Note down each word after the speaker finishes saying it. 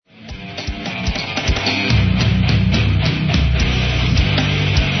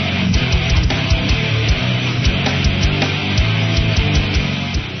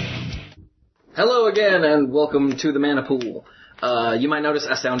again, and welcome to the Mana Pool. You might notice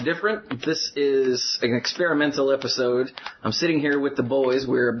I sound different. This is an experimental episode. I'm sitting here with the boys.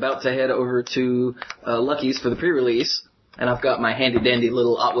 We're about to head over to Lucky's for the pre-release, and I've got my handy-dandy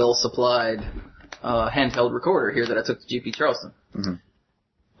little Otwell supplied handheld recorder here that I took to GP Charleston. Mm-hmm.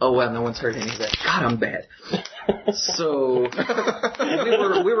 Oh, wow, no one's heard any of that. God, I'm bad. So,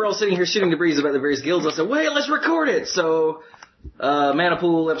 we were all sitting here shooting the breeze about the various guilds. I said, wait, let's record it! So, Mana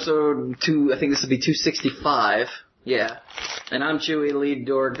Pool episode 2, I think this would be 265. Yeah. And I'm Chewy, the lead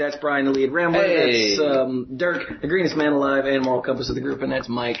dork. That's Brian, the lead rambler. Hey. That's Dirk, the greenest man alive and moral compass of the group. And that's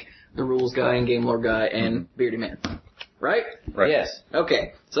Mike, the rules guy and game lore guy and beardy man. Right? Right. Yes.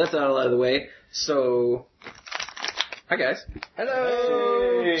 Okay. So that's out of the way. So, hi guys.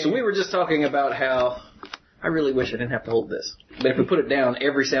 Hello. Hey. So we were just talking about how I really wish I didn't have to hold this. But if we put it down,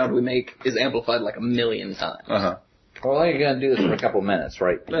 every sound we make is amplified like 1,000,000 times. Uh-huh. Well, you're going to do this for a couple minutes,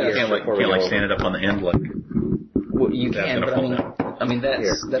 right? Yeah, you can't stand it up on the end like... Well, you can, but I mean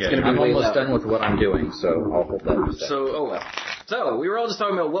that's going to be I'm way almost louder. done with what I'm doing, so I'll hold that instead. So we were all just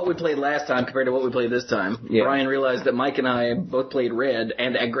talking about what we played last time compared to what we played this time. Yeah. Brian realized that Mike and I both played red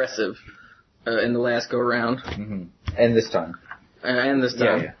and aggressive in the last go-around. Mm-hmm. And this time. And this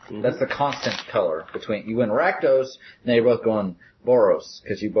time. Yeah. Mm-hmm. That's the constant color between... You went Rakdos, now you're both going Boros,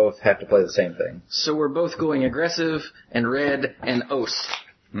 because you both have to play the same thing. So we're both going aggressive and red and Os.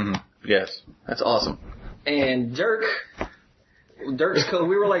 Mm-hmm. Yes. That's awesome. And Dirk's code,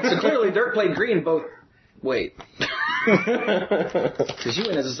 we were like, so clearly Dirk played green both. Wait. Because you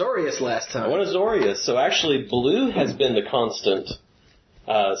went as Azorius last time. I went as Azorius, so actually blue has been the constant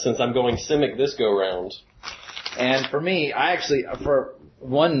since I'm going Simic this go-round. And for me, I actually, for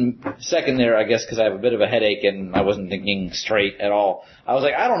 1 second there, I guess because I have a bit of a headache and I wasn't thinking straight at all, I was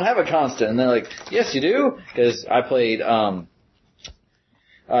like, I don't have a constant. And they're like, yes, you do, because I played...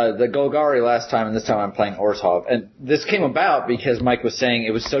 the Golgari last time, and this time I'm playing Orzhov. And this came about because Mike was saying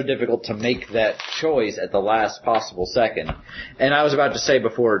it was so difficult to make that choice at the last possible second. And I was about to say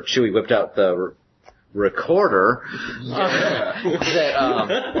before Chewy whipped out the recorder, that,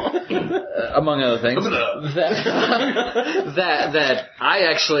 among other things, that I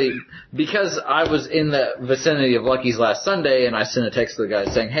actually, because I was in the vicinity of Lucky's last Sunday, and I sent a text to the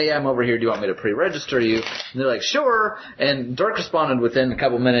guys saying, hey, I'm over here, do you want me to pre-register you? And they're like, sure, and Dirk responded within a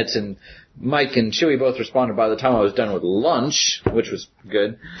couple minutes, and Mike and Chewy both responded by the time I was done with lunch, which was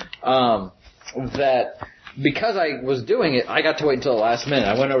good, that... Because I was doing it, I got to wait until the last minute.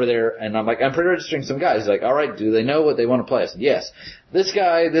 I went over there, and I'm like, I'm pre-registering some guys. He's like, all right, do they know what they want to play? I said, yes. This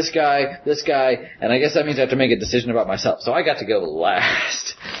guy, this guy, this guy, and I guess that means I have to make a decision about myself. So I got to go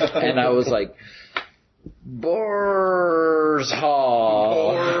last. And I was like, Borzhov.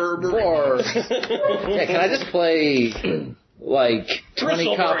 Yeah, can I just play... like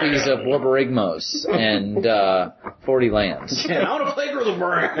 20 copies of Warburigmos and 40 lands. Yeah, I want to play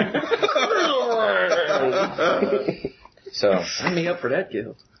Grizzlebrand. So sign me up for that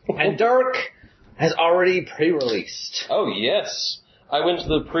guild. And Dirk has already pre-released. Oh yes, I went to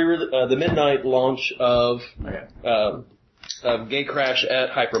the midnight launch of Gatecrash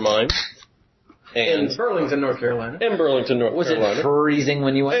at Hypermind. In Burlington, North Carolina. Was it freezing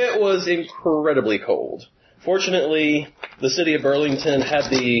when you went? It was incredibly cold. Fortunately, the city of Burlington had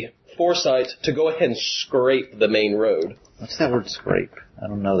the foresight to go ahead and scrape the main road. What's that word, scrape? I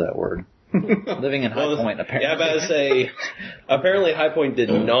don't know that word. Living in High Point, apparently. Yeah, I'm about to say, apparently High Point did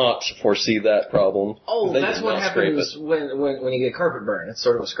not foresee that problem. Oh, that's what happens when you get carpet burn. It's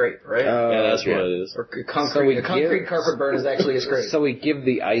sort of a scrape, right? Yeah, that's what it is. Or concrete carpet burn is actually a scrape. So we give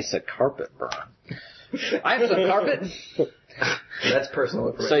the ice a carpet burn. I have some carpet. That's personal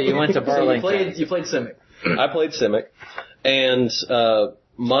information. So you went to Burlington. So you played Simic. I played Simic, and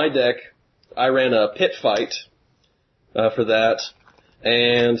my deck, I ran a pit fight for that,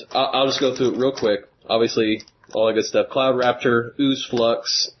 and I'll just go through it real quick. Obviously, all that good stuff. Cloud Raptor, Ooze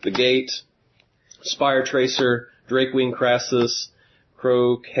Flux, The Gate, Spire Tracer, Drakewing Crassus,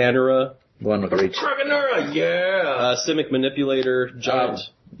 Crocanera. One with reach. Crocanera, yeah! Simic Manipulator,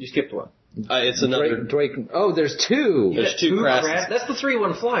 Giant. You skipped one. It's another... Oh, there's two. There's two Crassus. That's the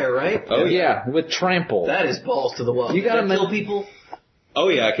 3/1 flyer, right? Oh, yeah, with trample. That is balls to the wall. You gotta kill people? Oh,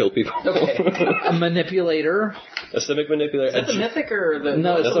 yeah, I killed people. Okay. A Manipulator. A Simic Manipulator. Is that the mythic or the...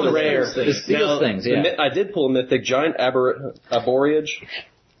 No, it's the rare. The steel things, yeah. I did pull a mythic. Giant Arboreage.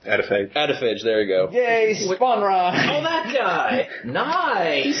 Adaphage, there you go. Yay, Spawn Ride. Oh, that guy.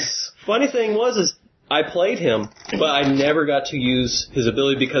 Nice. Funny thing was I played him, but I never got to use his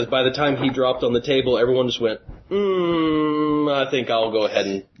ability because by the time he dropped on the table, everyone just went, I think I'll go ahead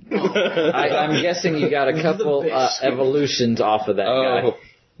and... I'm guessing you got a couple evolutions off of that guy.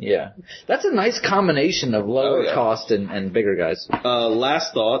 Yeah. That's a nice combination of lower cost and bigger guys.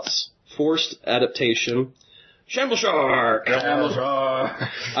 Last thoughts. Forced adaptation. Shamble Shark! I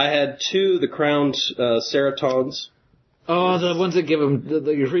had 2 the crowned Ceratons. Oh, the ones that give them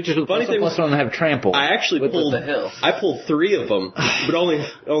the creatures with Funny thing plus one have trample. I actually pulled I pulled 3 of them, but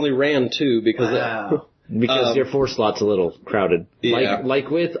only ran 2 because because your 4 slot's a little crowded. Yeah. Like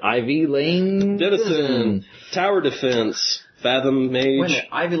with Ivy Lane Denizen, Tower Defense, Fathom Mage. Wait a minute,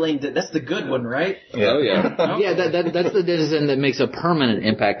 Ivy Lane, that's the good one, right? Yeah. Oh yeah. Yeah, that's the Denizen that makes a permanent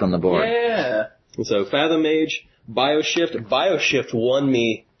impact on the board. Yeah. So Fathom Mage, Bioshift. Bioshift won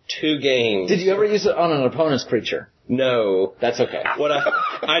me 2 games. Did you ever use it on an opponent's creature? No. That's okay. What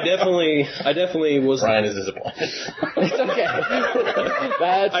I definitely was. Ryan is disappointed. It's okay.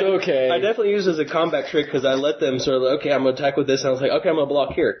 That's okay. I definitely used it as a combat trick because I let them sort of, okay, I'm going to attack with this, and I was like, okay, I'm going to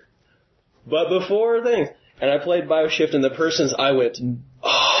block here. But before things, and I played Bioshift, and the person's eye went,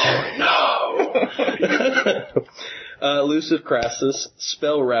 oh no! Elusive Crassus,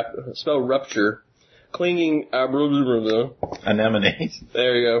 Spell Rupture, Clinging Anemone.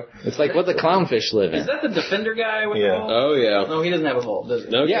 There you go. It's like what the clownfish live in. Is that the defender guy with the ball? Oh yeah. No, he doesn't have a ball, does he?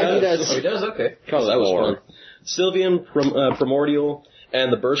 No, Yeah, he does. Oh, he does? Okay. Oh, that was fun. Sylvian Primordial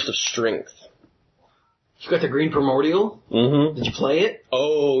and the Burst of Strength. You got the green primordial? Mm-hmm. Did you play it?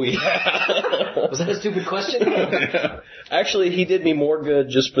 Oh yeah. Was that a stupid question? Actually, he did me more good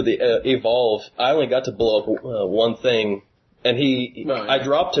just for the evolve. I only got to blow up one thing, and I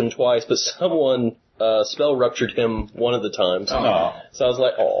dropped him twice, but someone spell ruptured him one of the times. Oh. So I was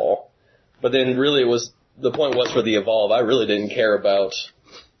like, oh. But then really the point was for the evolve. I really didn't care about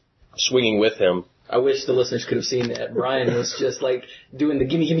swinging with him. I wish the listeners could have seen that. Brian was just like doing the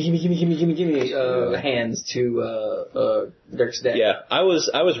gimme hands to Dirk's deck. Yeah, I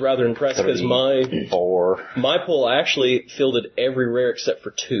was rather impressed because my pull actually fielded every rare except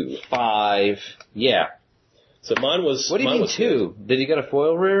for 2. 5. Yeah. So mine was. What do you mean 2? Did you get a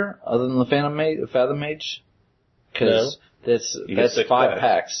foil rare other than the Fathom Mage? Because that's 5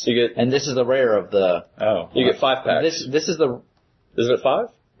 packs. And this is the rare of the. Oh. You get 5 packs. This is the. Isn't it 5?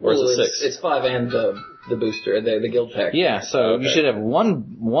 Or is it 6? It's 5 and the booster, the guild pack. Yeah, so you should have one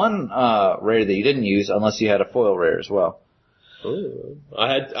rare that you didn't use unless you had a foil rare as well. Ooh.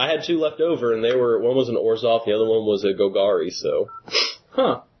 I had 2 left over, and one was an Orzhov, the other one was a Gogari. So,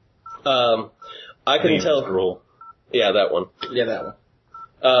 I can tell. Rule. Yeah, that one. Yeah, that one.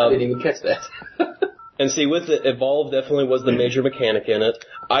 I didn't even catch that. And see, with it, Evolve definitely was the major mechanic in it.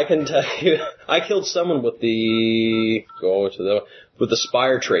 I can tell you, I killed someone with the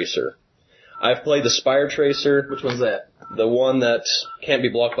Spire Tracer. I've played the Spire Tracer. Which one's that? The one that can't be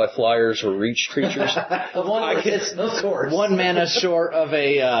blocked by flyers or reach creatures. The one that hits no swords. 1 mana short of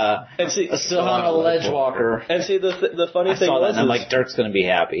a Silhana Ledgewalker. And see, the funny thing was, I'm like, Dirk's gonna be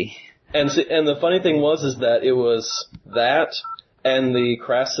happy. And the funny thing was that it was that and the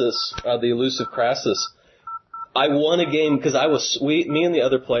Crassus, the elusive Crassus. I won a game because me and the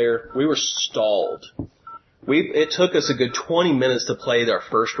other player, we were stalled. It took us a good 20 minutes to play our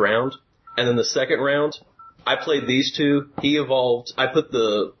first round, and then the second round, I played these 2. He evolved. I put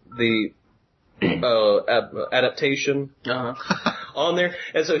the adaptation on there,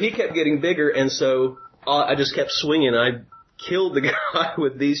 and so he kept getting bigger, and so I just kept swinging. I killed the guy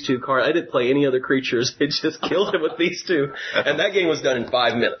with these 2 cards. I didn't play any other creatures. It just killed him with these 2, and that game was done in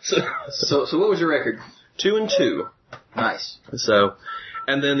 5 minutes. So what was your record? 2-2. Nice. So,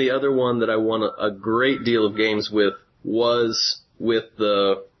 and then the other one that I won a great deal of games with was with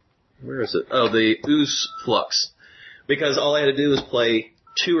the Ooze Flux. Because all I had to do was play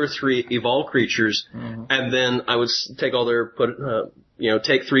 2 or 3 evolve creatures, and then I would take all their,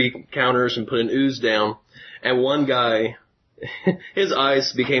 take 3 counters and put an Ooze down, and one guy, his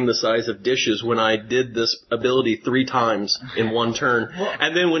eyes became the size of dishes when I did this ability 3 times in one turn.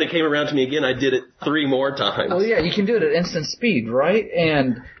 And then when it came around to me again, I did it 3 more times. Well, yeah, you can do it at instant speed, right?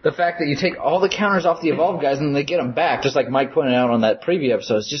 And the fact that you take all the counters off the evolved guys and they get them back, just like Mike pointed out on that preview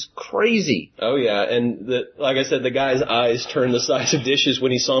episode, is just crazy. Oh, yeah. And like I said, the guy's eyes turned the size of dishes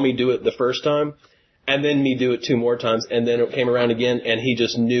when he saw me do it the first time. And then me do it 2 more times, and then it came around again, and he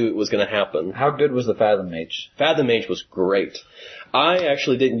just knew it was going to happen. How good was the Fathom Mage? Fathom Mage was great. I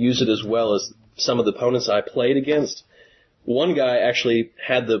actually didn't use it as well as some of the opponents I played against. One guy actually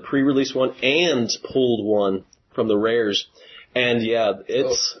had the pre-release one and pulled one from the rares. And yeah,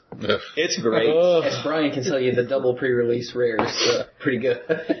 it's great. As Brian can tell you, the double pre-release rare is pretty good.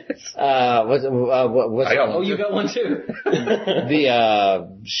 You got one too.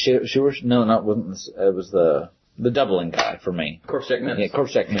 It was the doubling guy for me. Corpse Jack Menace. Yeah,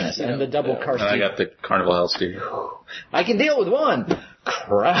 Corpse Jack Menace. And the double Karsteed. And I got the Carnival Hellsteed. I can deal with one.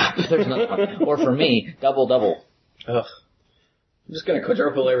 crap, there's another one. Or for me, double. Ugh. I'm just gonna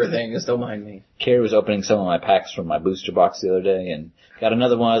quadruple everything, just don't mind me. Carrie was opening some of my packs from my booster box the other day and got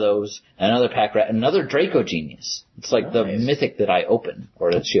another one of those, another pack rat, another Draco Genius. It's like the mythic that I open,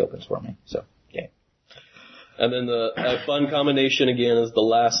 or that she opens for me, so, yeah. And then a fun combination again is the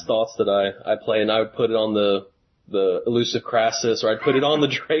Last Thoughts that I play, and I would put it on the elusive Crassus, or I'd put it on the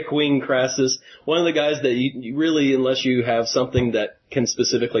Drakewing Crassus. One of the guys that you really, unless you have something that can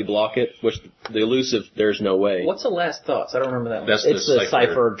specifically block it, which the elusive, there's no way. What's the Last Thoughts? I don't remember that one. It's the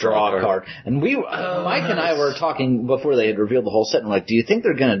Cypher draw card. And Mike and I were talking before they had revealed the whole set, and like, do you think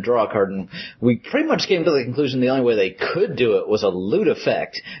they're gonna draw a card? And we pretty much came to the conclusion the only way they could do it was a loot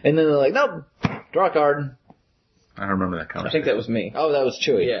effect. And then they're like, nope, draw a card. I don't remember that conversation. I think that was me. Oh, that was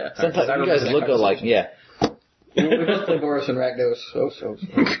Chewy. Yeah. Sometimes you guys look alike, yeah. We both play Boris and Rakdos. So.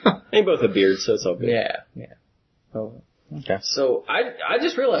 They both have beards, so it's all good. Yeah. Oh. Okay. So, I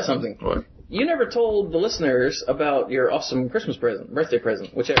just realized something. What? You never told the listeners about your awesome Christmas present, birthday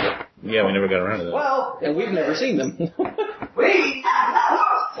present, whichever. Yeah, we never got around to that. Well, and we've never seen them. Wait!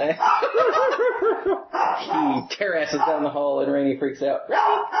 He terrasses down the hall and Rainey freaks out.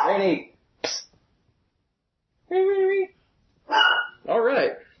 Rainey! Psst. Rainey!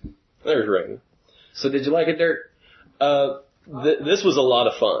 Alright. There's Rainey. So did you like it, Dirk? This was a lot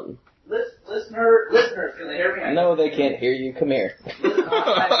of fun. Listeners, can they hear me? No, they can't hear you. Come here.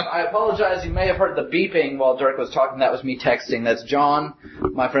 I apologize. You may have heard the beeping while Dirk was talking. That was me texting. That's John,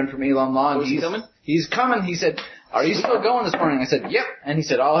 my friend from Elon Law. Was he coming? He's coming. He said, are you still going this morning? I said, yep. And he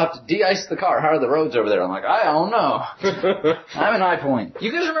said, I'll have to de-ice the car. How are the roads over there? I'm like, I don't know. I'm in High Point.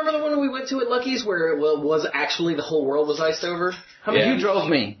 You guys remember the one we went to at Lucky's where it was actually the whole world was iced over? How many You drove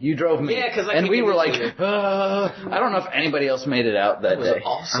me. Yeah, because and we were like, I don't know if anybody else made it out that day.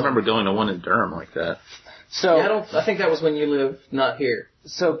 Awesome. I remember going to one in Durham like that. So Yeah, I think that was when you lived not here.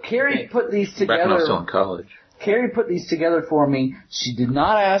 So Carrie put these Back when I was still together. in college. Carrie put these together for me. She did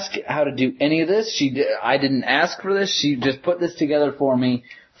not ask how to do any of this. I didn't ask for this. She just put this together for me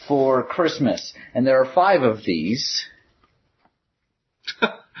for Christmas. And there are 5 of these.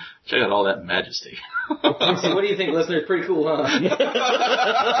 Check out all that majesty. What do you think, listeners? Pretty cool, huh?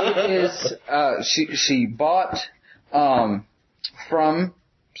 It is, she bought, from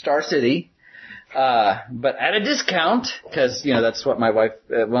Star City, but at a discount, cause, that's what my wife,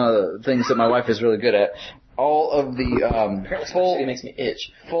 one of the things that my wife is really good at. All of the, It makes me itch.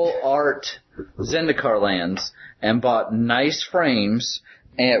 full art Zendikar lands and bought nice frames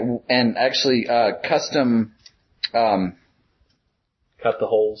and actually, custom, Cut the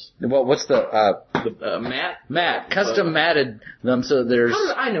holes. well, what's the Matt? custom matted them so there's, How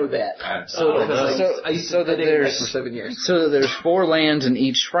did I know that? I used to that date there's for 7 years. so that there's 4 lands in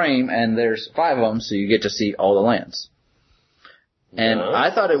each frame, and there's 5 of them, so you get to see all the lands. And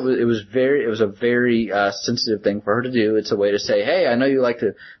I thought it was a very sensitive thing for her to do. It's a way to say, hey, I know you like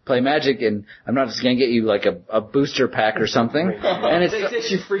to play Magic, and I'm not just gonna get you like a booster pack or something. And it's Take this,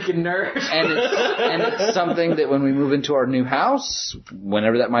 you freaking nerd. and it's something that when we move into our new house,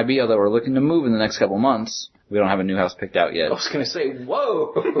 whenever that might be, although we're looking to move in the next couple of months, we don't have a new house picked out yet. I was gonna say,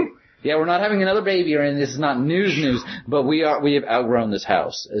 whoa. Yeah, we're not having another baby or anything. This is not news, but we have outgrown this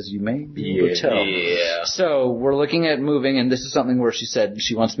house, as you may be able to tell. Yeah. So we're looking at moving, and this is something where she said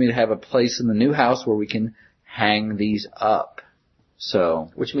she wants me to have a place in the new house where we can hang these up.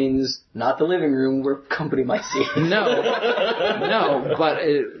 So. Which means not the living room where company might see it. No, but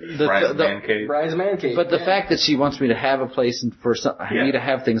Brian's man cave. Brian's man cave. But the fact that she wants me to have a place and me to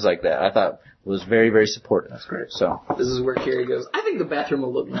have things like that, I thought was very, very supportive. That's great. So. This is where Carrie goes, I think the bathroom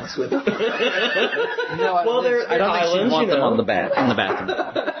will look nice with it. No, Well, they're I don't think islands, she'd want them know. in the bathroom.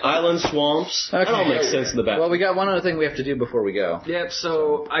 Island swamps. Okay. That all makes sense in the back. Well, we got one other thing we have to do before we go. Yep,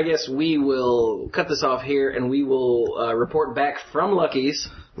 so I guess we will cut this off here and we will report back from Lucky's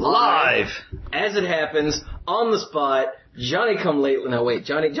live as it happens on the spot. Johnny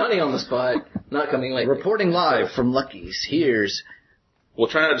on the spot, not coming late. Reporting live from Lucky's. Here's. We'll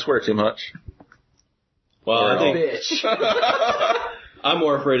try not to swear too much. Well, I think Bitch. I'm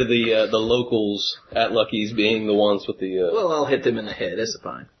more afraid of the locals at Lucky's being the ones with the Well, I'll hit them in the head. That's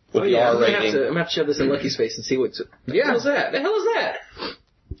fine. with the I'm R gonna rating. have to shove this in Lucky's face and see what's. The hell is that? The hell is that?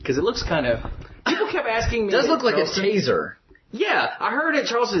 Because it looks kind of. People kept asking me. Does look like a Charleston- taser. Yeah, I heard at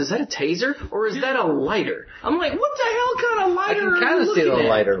Charleston. Is that a taser or is that a lighter? I'm like, what the hell kind of I lighter? can are kind you of see the looking at?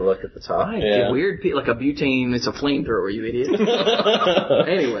 lighter look at the top. I Yeah. get weird, like a butane. It's a flamethrower, you idiot.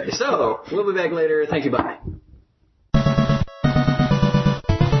 Anyway, so we'll be back later. Thank you. Bye.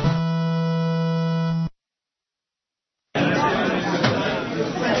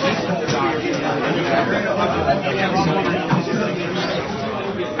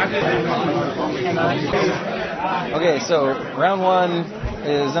 So, round 1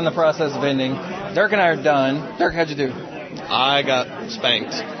 is in the process of ending. Dirk and I are done. Dirk, how'd you do? I got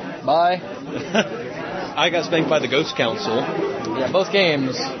spanked. Bye. I got spanked by the Ghost Council. Yeah, both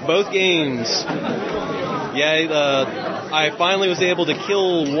games. Both games. Yeah, I finally was able to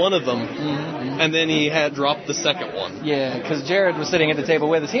kill one of them, and then he had dropped the second one. Yeah, because Jared was sitting at the table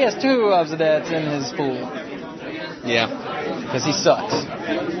with us. He has 2 Obsidats in his pool. Yeah. Because he sucks.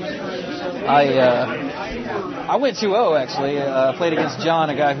 I went 2-0, actually. Played against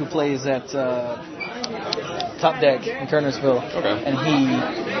John, a guy who plays at Top Deck in Kernersville. Okay. And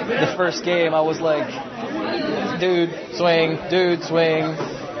the first game, I was like, dude, swing,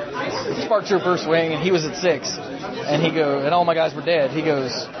 Spark Trooper, swing, and he was at 6. And and all my guys were dead. He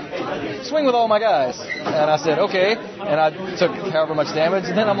goes, swing with all my guys. And I said, okay. And I took however much damage.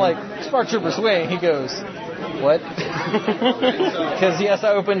 And then I'm like, Spark Trooper, swing. He goes, what? Because, yes,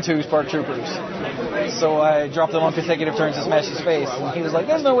 I opened 2 Spark Troopers. So I dropped them on consecutive turns to smash his face. And he was like,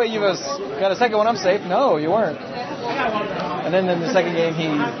 there's no way you got a second one. I'm safe. No, you weren't. And then in the second game, he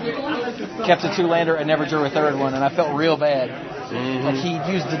kept a 2-lander and never drew a third one. And I felt real bad. And he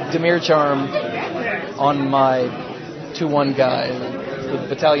used the Demir charm on my 2-1 guy, the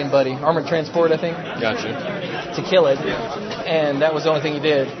battalion buddy, armored transport, I think. Gotcha. To kill it, and that was the only thing he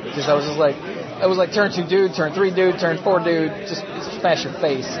did. Because I was just like, it was like turn 2 dude, turn 3 dude, turn 4 dude, just smash your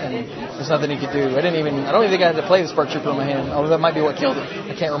face, and there's nothing he could do. I don't even think I had to play the Spark Trooper in my hand. Although that might be what killed it.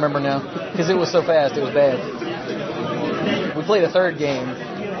 I can't remember now because it was so fast, it was bad. We played a third game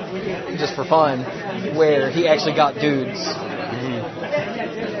just for fun, where he actually got dudes.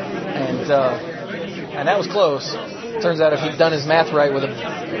 And that was close. Turns out if he'd done his math right with the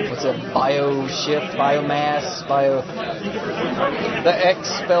X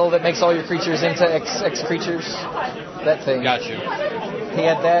spell that makes all your creatures into X creatures, that thing. Gotcha. He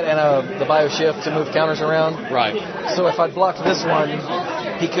had that and the bio shift to move counters around. Right. So if I'd blocked this one,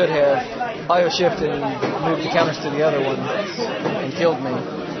 he could have bio shift and moved the counters to the other one and killed me.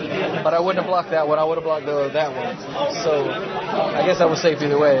 But I wouldn't have blocked that one. I would have blocked that one. So I guess I was safe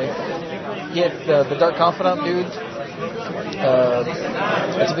either way. He had the Dark Confidant dude.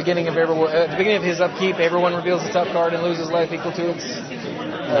 At the beginning of his upkeep, everyone reveals the top card and loses life equal to its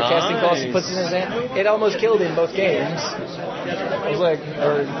casting cost he puts in his hand. It almost killed him both games. I was like,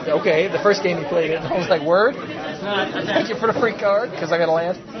 okay, the first game he played it, I was like, word? Thank you for the free card, because I got a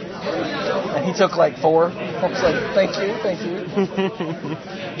land. And he took like 4. I was like, thank you.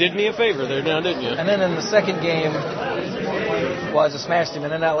 Did me a favor there now, didn't you? And then in the second game, I just smashed him.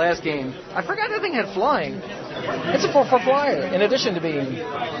 And then that last game, I forgot that thing had flying. It's a 4/4 flyer, in addition to being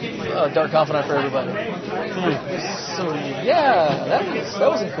Dark Confidant for everybody. So, yeah, that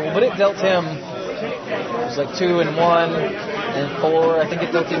wasn't cool. But it dealt him, it was like 2 and 1 and 4. I think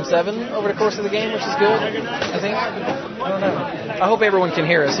it dealt him 7 over the course of the game, which is good, I think. I don't know. I hope everyone can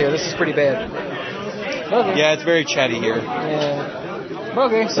hear us here. This is pretty bad. Okay. Yeah, it's very chatty here. Yeah.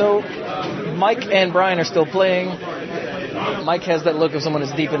 Okay, so Mike and Brian are still playing. Mike has that look of someone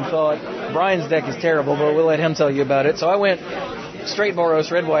who's deep in thought. Brian's deck is terrible, but we'll let him tell you about it. So I went straight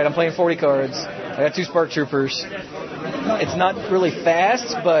Boros, red-white. I'm playing 40 cards. I got 2 Spark Troopers. It's not really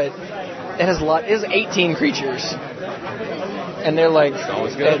fast, but it has a lot. It has 18 creatures. And they're like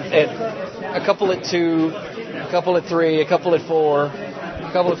a couple at 2, a couple at 3, a couple at 4, a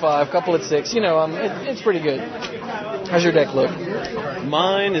couple at 5, a couple at 6. You know, it's pretty good. How's your deck look?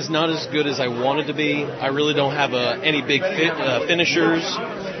 Mine is not as good as I want it to be. I really don't have any big finishers,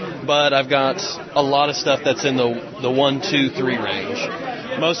 but I've got a lot of stuff that's in the 1, 2, 3 range.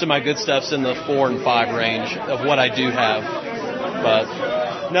 Most of my good stuff's in the 4 and 5 range of what I do have, but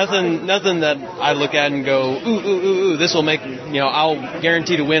nothing that I look at and go, ooh, this will make, I'll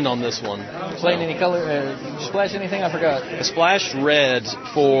guarantee to win on this one. Playing any color? Splash anything? I forgot. I splashed red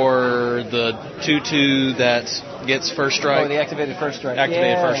for the 2/2 that gets first strike. Oh, the activated first strike.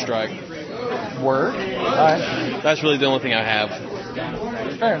 First strike. Word. All right. That's really the only thing I have.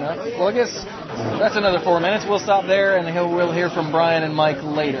 Fair enough. Well, I guess that's another 4 minutes. We'll stop there, and we'll hear from Brian and Mike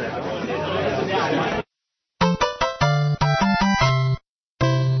later.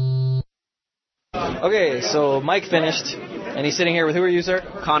 Okay, so Mike finished, and he's sitting here with who are you, sir?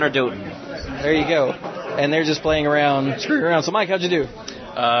 Connor Doughton. There you go. And they're just playing around, screwing around. So, Mike, how'd you do?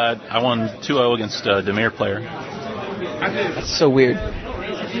 I won 2-0 against a Demir player. That's so weird.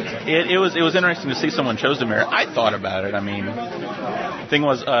 It was interesting to see someone chose Demir. I thought about it. I mean, the thing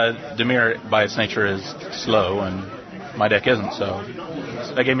was, Demir by its nature is slow, and my deck isn't, so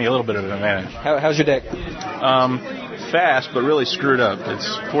that gave me a little bit of an advantage. How's your deck? Fast, but really screwed up.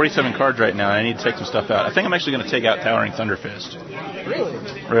 It's 47 cards right now, and I need to take some stuff out. I think I'm actually going to take out Towering Thunderfist. Really?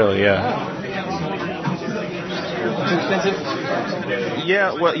 Really, yeah. Wow. Too expensive?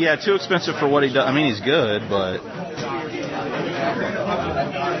 Yeah, well, yeah, too expensive for what he does. I mean, he's good, but...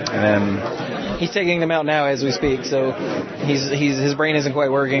 And then... He's taking them out now as we speak, so his brain isn't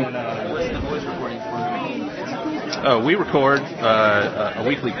quite working. Oh, we record a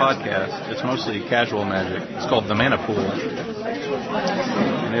weekly podcast. It's mostly casual Magic. It's called The Mana Pool.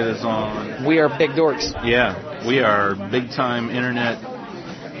 And it is on... We are big dorks. Yeah, we are big-time internet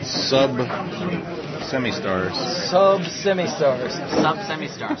sub-semi-stars. Sub-semi-stars.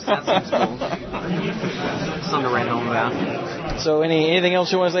 Sub-semi-stars. That seems cool. Something to write home about. So anything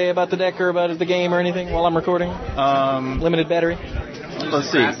else you want to say about the deck or about the game or anything while I'm recording? Limited battery?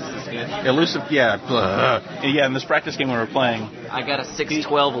 Let's see. Elusive, yeah. Yeah, in this practice game we were playing. I got a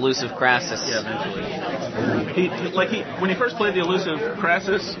 6-12 elusive Crassus. Yeah, eventually. When he first played the elusive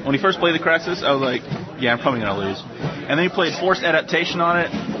Crassus, I was like, yeah, I'm probably going to lose. And then he played Forced Adaptation on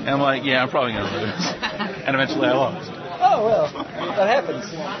it, and I'm like, yeah, I'm probably going to lose. And eventually I lost. Oh, well, that happens.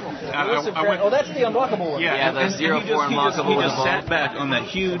 That's the unblockable one. Yeah, the 0-4 unblockable. He just sat back on that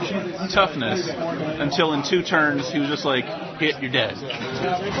huge toughness until in 2 turns he was just like, hit, you're dead.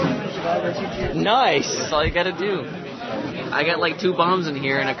 Nice. That's all you got to do. I got like 2 bombs in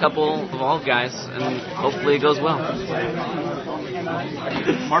here and a couple evolved guys, and hopefully it goes well.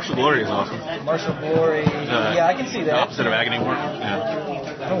 Martial Glory is awesome. Martial Glory. Yeah, I can see that. Opposite of Agony War. Yeah.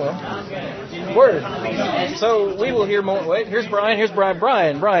 Oh well. Word. So we will hear more. Wait, here's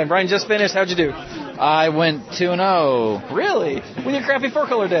Brian. Brian just finished. How'd you do? I went 2-0. Really? With your crappy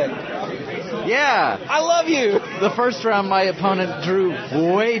 4-color deck? Yeah. I love you. The first round, my opponent drew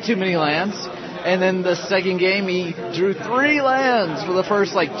way too many lands. And then the second game, he drew 3 lands for the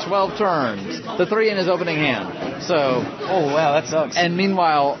first, 12 turns. The 3 in his opening hand. So... Oh, wow, that sucks. And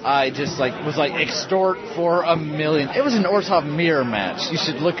meanwhile, I just, was extort for $1 million. It was an Orzhov mirror match. You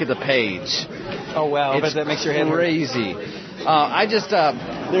should look at the page. Oh, wow. I bet that makes your head crazy.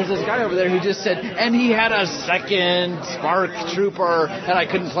 There's this guy over there who just said, and he had a second Spark Trooper, and I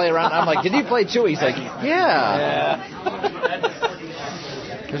couldn't play around. I'm like, did he play Chewie? He's like, yeah.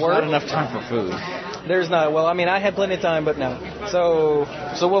 There's not enough time for food. There's not. Well, I mean, I had plenty of time, but no. So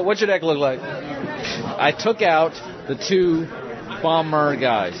what's your deck look like? I took out the 2 bomber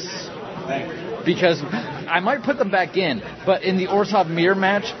guys. Because I might put them back in, but in the Orzhov mirror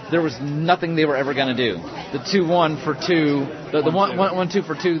match, there was nothing they were ever going to do. The 2-1 for 2, the 1-2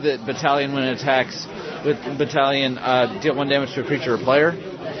 for 2 that Battalion, when it attacks with Battalion, deal 1 damage to a creature or player.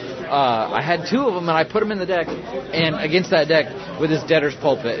 I had 2 of them, and I put them in the deck, and against that deck, with his Debtor's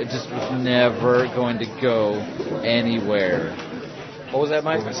Pulpit, it just was never going to go anywhere. What was that,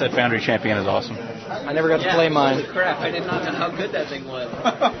 Mike? I said Foundry Champion is awesome. I never got to play mine. Holy crap, I did not know how good that thing was.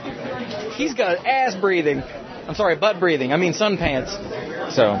 He's got ass breathing. I'm sorry, butt breathing. I mean sun pants.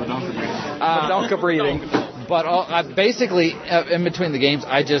 So, Badonka breathing. But basically, in between the games,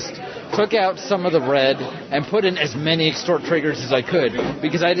 I just took out some of the red and put in as many extort triggers as I could,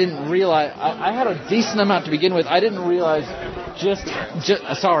 because I didn't realize I had a decent amount to begin with. I didn't realize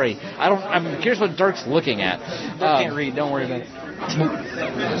sorry. I'm curious what Dirk's looking at. Dirk can't read. Don't worry about it.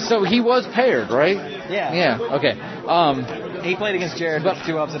 So he was paired, right? Yeah. Yeah. Okay. He played against Jared, but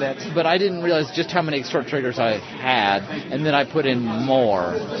 2 upsets. But I didn't realize just how many extort triggers I had, and then I put in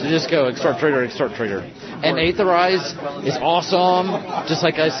more. So just go extort trigger. And Aetherize is awesome, just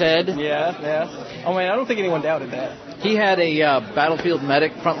like I said. Yeah. Oh man, I don't think anyone doubted that. He had a battlefield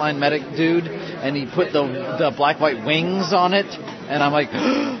medic, frontline medic dude, and he put the black-white wings on it, and I'm like,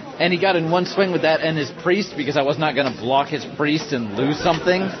 and he got in one swing with that and his priest, because I was not going to block his priest and lose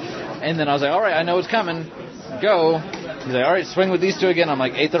something. And then I was like, all right, I know it's coming. Go. He's like, all right, swing with these 2 again. I'm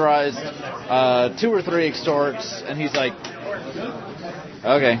like, Aetherized, 2 or 3 extorts, and he's like,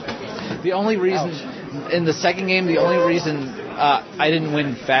 okay. The only reason, in the second game, I didn't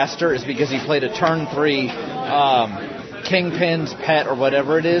win faster is because he played a turn 3 Kingpin's Pet or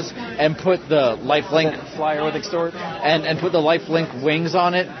whatever it is, and put the lifelink flyer with extort, and put the lifelink wings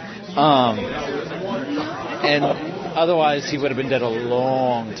on it, and otherwise he would have been dead a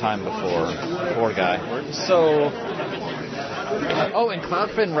long time before. Poor guy. So, and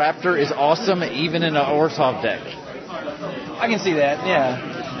Cloudfin Raptor is awesome even in an Orzhov deck. I can see that. Yeah.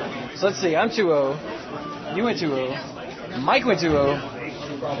 So let's see. I'm 2-0. You went 2-0. Mike went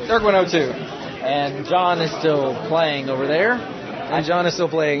 2-0. Dirk went 0-2. And John is still playing over there. And John is still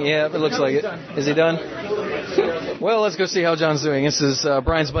playing. Yeah, it looks like it. Is he done? Well, let's go see how John's doing. This is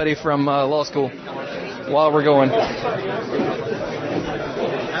Brian's buddy from law school. While we're going.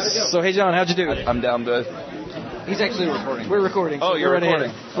 So, hey, John, how'd you do? I'm down good. He's actually recording. We're recording. Oh, so you're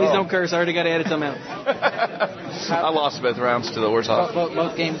recording. Please don't curse. I already got to edit some out. I lost both rounds to the Orzhov.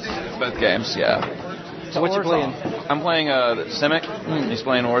 Both games? Both games, yeah. to What you playing? Orzhov. I'm playing Simic. He's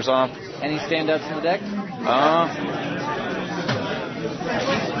playing Orzhov. Any standouts in the deck?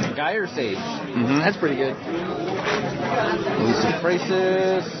 Gyre Sage. That's pretty good. Elusive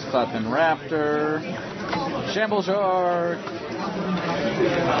Phrasis, Clappin' Raptor, Shamble Shark,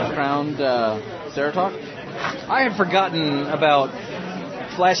 Crowned Ceratok. I had forgotten about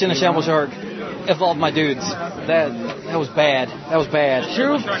Flash in a Shamble Shark. Evolved my dudes. That was bad. That was bad.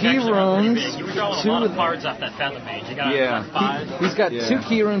 Two key runes. You were drawing a lot of cards off that Fathom Mage. You got Yeah. like 5. He's got 2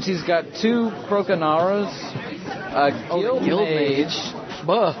 key runes. He's got 2 Croconaras, a Guild Mage,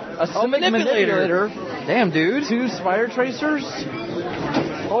 Buh. a Simic Manipulator, Damn, dude. 2 Spire Tracers,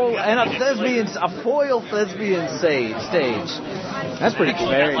 and a foil Thespian Stage. That's pretty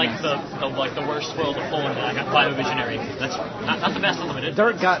Actually, very got nice. the worst foil to pull in that. I got Bio Visionary. That's not the best unlimited.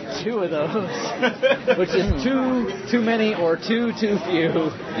 Dirk got 2 of those, which is too many or too few.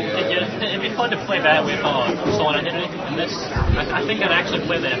 It'd be fun to play that with Stolen Identity. And this, I think I'd actually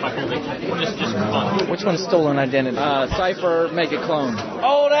play that if I pulled it. Just for fun. Which one's Stolen Identity? Cypher, make a clone.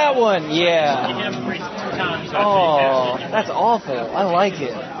 Oh, that one. You Yeah. hit him 3 times. Oh, that's awful. I like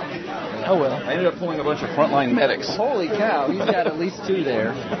it. Oh, well. I ended up pulling a bunch of frontline medics. Holy cow, he's got at least 2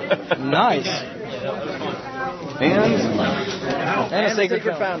 there. Nice. And And a Sacred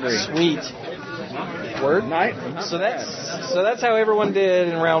Foundry. Sweet. Word. Night. So that's how everyone did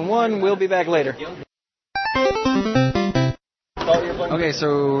in round 1. We'll be back later. Okay,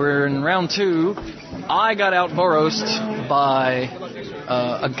 so we're in round 2. I got out Borosed by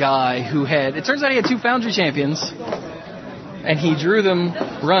a guy who had... It turns out he had 2 Foundry Champions, and he drew them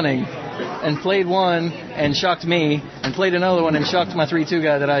running, and played one and shocked me, and played another one and shocked my 3-2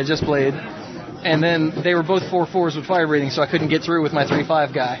 guy that I had just played. And then they were both 4/4s with fire breathing, so I couldn't get through with my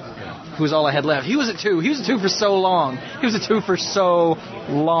 3-5 guy, who was all I had left. He was a 2. He was a 2 for so long.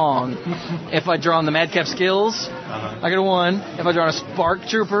 If I'd drawn the Madcap Skills, I got a 1. If I'd drawn a Spark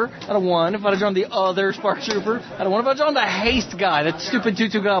Trooper, I got a 1. If I'd drawn the other Spark Trooper, I had a 1. If I'd drawn the Haste guy, that stupid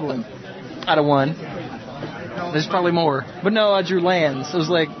 2/2 Goblin, I had a 1. There's probably more. But no, I drew lands. It was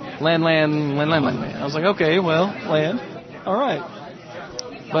like land. I was like, okay, well, land. All right.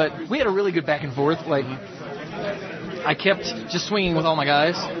 But we had a really good back and forth. Like, I kept just swinging with all my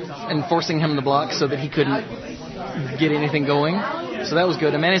guys and forcing him to block so that he couldn't get anything going. So that was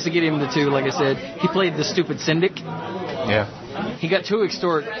good. I managed to get him to 2, like I said. He played the stupid Syndic. yeah. He got 2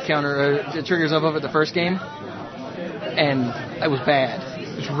 extort counter triggers off of it the first game, and it was bad.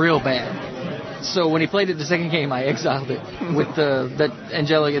 It was real bad. So when he played it the second game, I exiled it with the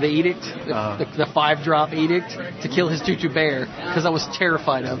Angelica, the Edict, the 5-drop Edict to kill his 2/2 bear because I was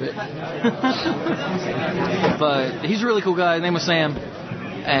terrified of it. But he's a really cool guy. His name was Sam,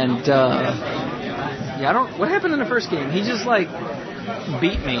 and yeah, I don't. What happened in the first game? He just like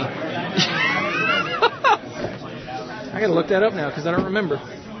beat me. I gotta look that up now because I don't remember,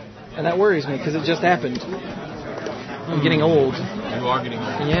 and that worries me because it just happened. I'm getting old. You are getting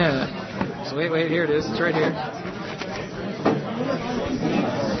old. Yeah. So wait, here it is. It's right here.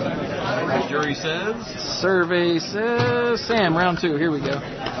 Jury says. Survey says Sam, round 2. Here we go.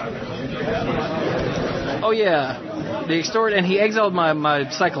 Oh yeah, the extort, and he exiled my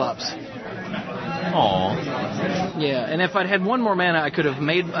Cyclops. Aww. Yeah, and if I'd had 1 more mana, I could have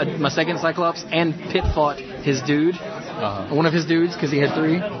made my second Cyclops and pit fought his dude, one of his dudes, because he had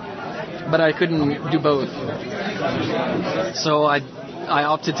 3. But I couldn't do both. So I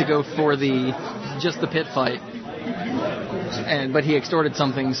opted to go for just the pit fight. But he extorted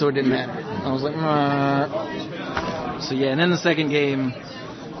something, so it didn't matter. I was like, Meh. So yeah, and then the second game,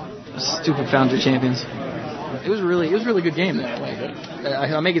 stupid Foundry Champions. It was a really good game.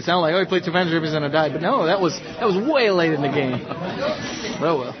 I make it sound like, he played 2 Foundry Champions and I died, but no, that was way late in the game.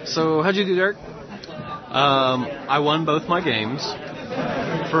 Oh well. So how'd you do, Dirk? I won both my games.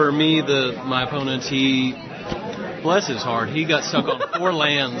 For me, my opponent, he, bless his heart, he got stuck on 4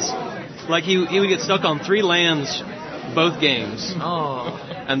 lands. Like he would get stuck on 3 lands both games. Oh.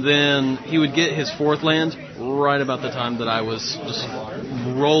 And then he would get his 4th land right about the time that I was just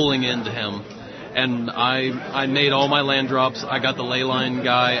rolling into him. And I made all my land drops. I got the Leyline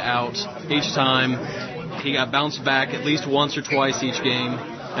guy out each time. He got bounced back at least once or twice each game.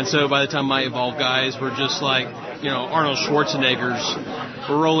 And so by the time my evolved guys were just like, Arnold Schwarzeneggers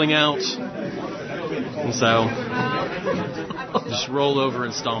were rolling out. And so just rolled over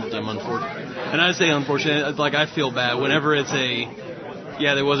and stomped him, unfortunately. And I say unfortunately, like I feel bad whenever it's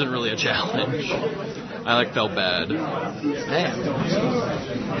there wasn't really a challenge. I felt bad. Damn.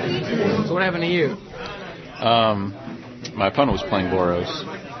 So what happened to you? My opponent was playing Boros,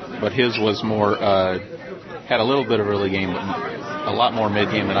 but his was more, had a little bit of early game, but a lot more mid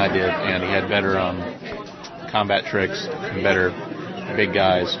game than I did, and he had better combat tricks, and better big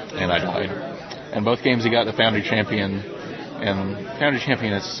guys, and I died. And both games he got the Foundry Champion, and Foundry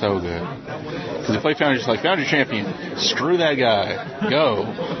Champion is so good. Because you play Foundry, just like, Foundry Champion, screw that guy, go.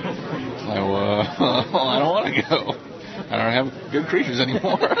 I don't want to go. I don't have good creatures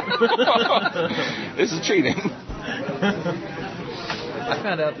anymore. This is cheating. I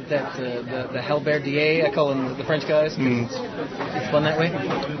found out that the Hellbear DA, I call them the French guys, it's fun that way.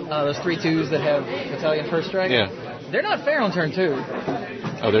 Those 3/2s that have Battalion First Strike, they're not fair on turn 2.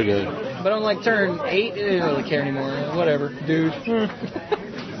 Oh, they're good. But on like turn 8, they don't really care anymore. Whatever, dude.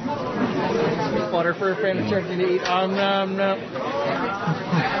 Fodder for a friend of turn to eat. No.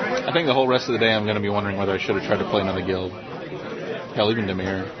 I think the whole rest of the day I'm going to be wondering whether I should have tried to play another guild. Hell, even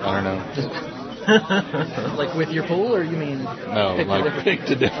Demir. I don't know. Like with your pool, or you mean? No,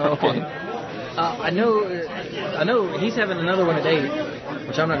 picked a different one. I know he's having another one at 8,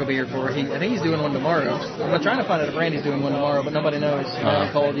 which I'm not going to be here for. I think he's doing one tomorrow. I'm trying to find out if Randy's doing one tomorrow, but nobody knows. I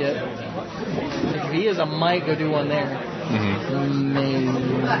haven't called yet. If he is, I might go do one there. Mm-hmm. Maybe.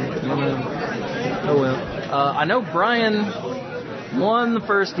 Oh well. I know Brian won the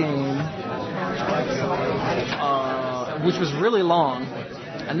first game, which was really long.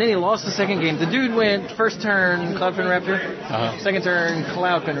 And then he lost the second game. The dude went first turn Cloudfin Raptor, second turn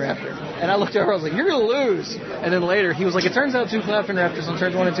Cloudfin Raptor. And I looked over, I was like, you're going to lose. And then later, he was like, it turns out 2 Cloudfin Raptors on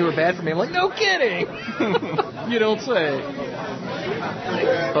turns 1 and 2 are bad for me. I'm like, no kidding. You don't say.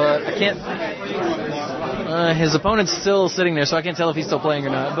 But I can't... his opponent's still sitting there, so I can't tell if he's still playing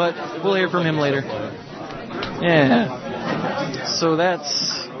or not. But we'll hear from him later. Yeah. So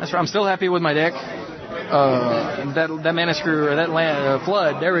that's right. I'm still happy with my deck. That mana screw or that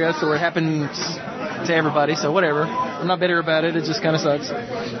flood, there we go, so it happens to everybody, so whatever. I'm not bitter about it, it just kind of sucks.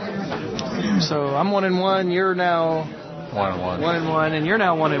 So I'm 1-1, you're now 1-1. 1-1, and you're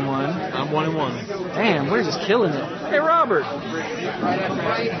now 1-1. I'm 1-1. Damn, we're just killing it. Hey, Robert.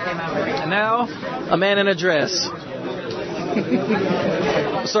 And now, a man in a dress.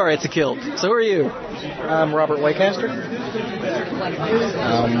 Sorry, it's a kilt. So who are you? I'm Robert Waycaster.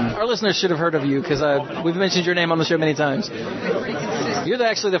 Our listeners should have heard of you because we've mentioned your name on the show many times. You're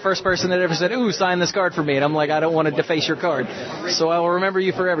actually the first person that ever said, ooh, sign this card for me. And I'm like, I don't want to deface your card. So I will remember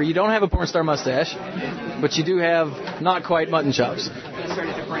you forever. You don't have a porn star mustache, but you do have not quite mutton chops.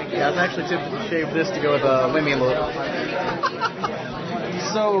 Yeah, I've actually shaved this to go with a Lemmy look.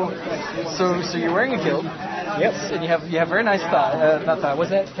 So you're wearing a kilt. Yep. And you have very nice thighs. Not thigh. What's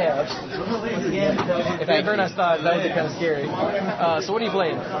that? Calves. If you have very nice thighs, that would be kind of scary. So what are you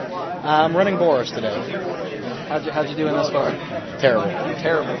playing? I'm running Boros today. How'd you do in thus far? Terrible.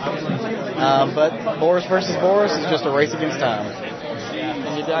 But Boros versus Boros is just a race against time.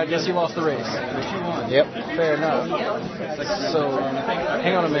 And I guess you lost the race. Yep. Fair enough. So,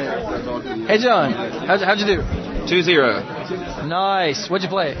 hang on a minute. Hey, John. How'd you do? 2-0. Nice. What'd you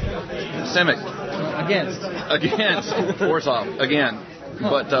play? Simic. Against Orzhov again.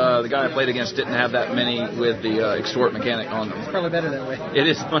 But the guy I played against didn't have that many with the extort mechanic on them. It's probably better that way. It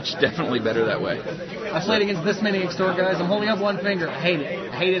is definitely better that way. I played against this many extort guys. I'm holding up one finger. I hate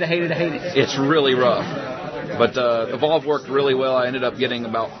it. It's really rough. But Evolve worked really well. I ended up getting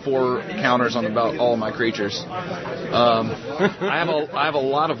about 4 counters on about all of my creatures. I have a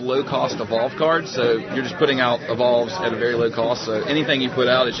lot of low-cost Evolve cards, so you're just putting out Evolves at a very low cost. So anything you put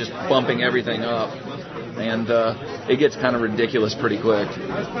out is just bumping everything up. And it gets kind of ridiculous pretty quick.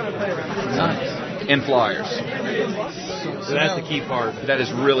 Nice. In flyers. So that's the key part. That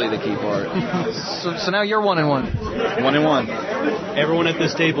is really the key part. So now you're 1-1. 1-1. Everyone at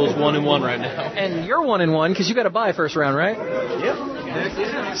this table is 1-1 right now. And you're 1-1 because you got to buy first round, right?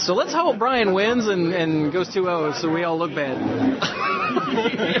 Yep. So let's hope Brian wins and goes 2-0 so we all look bad.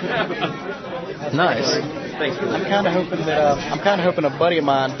 Nice. Thanks. I'm kind of hoping a buddy of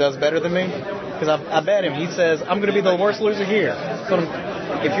mine does better than me because I bet him. He says I'm going to be the worst loser here. So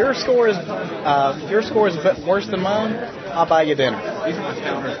if your score is worse than mine, I'll buy you dinner.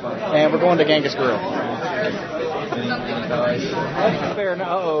 And we're going to Genghis Grill. Fair enough.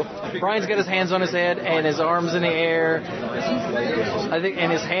 Uh-oh. Brian's got his hands on his head and his arms in the air. I think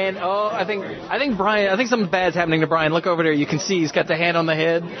something bad's happening to Brian. Look over there. You can see he's got the hand on the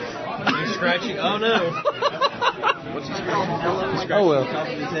head. He's scratching. Oh no. What's he scratching? Oh well.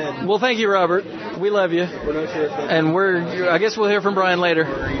 Well, thank you, Robert. We love you. And I guess we'll hear from Brian later.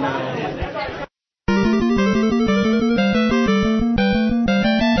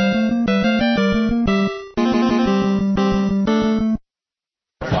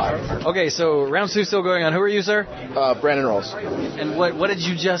 Okay, so round 2 still going on. Who are you, sir? Brandon Rolls. And what did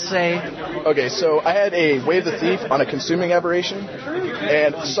you just say? Okay, so I had a Wave the Thief on a Consuming Aberration,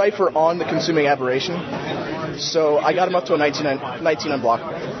 and Cypher on the Consuming Aberration. So I got him up to a 19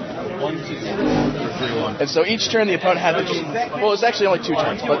 unblockable. And so each turn the opponent had to just, well, it was actually only 2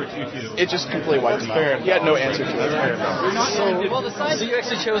 turns, but it just completely wiped him out. He had no answer to it. So you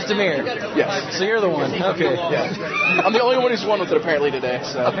actually chose Demir? Yes. So you're the one. Okay. Yeah. I'm the only one who's won with it apparently today.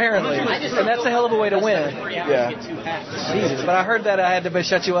 So. Apparently. And that's a hell of a way to win. Yeah. Jesus. But I heard that I had to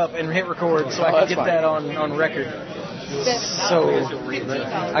shut you up and hit record so I could get that on record. So,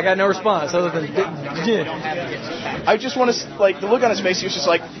 I got no response other than... I just want to, like, the look on his face, he was just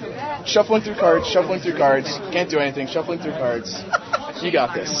like, shuffling through cards, can't do anything, shuffling through cards. You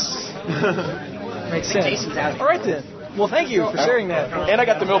got this. Makes sense. All right, then. Well, thank you for sharing that. And I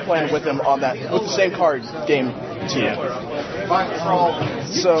got the mill plan with him on that, with the same card game team.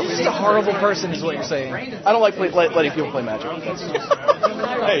 So, He's just a horrible person is what you're saying. I don't like letting people play Magic.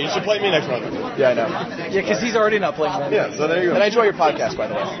 Hey, you should play me next round. Yeah, I know. Yeah, because he's already not playing Magic. Yeah, so there you go. And I enjoy your podcast, by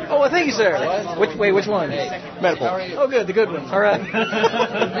the way. Oh, well, thank you, sir. Which one? Manifold. Oh, good, the good one. All right.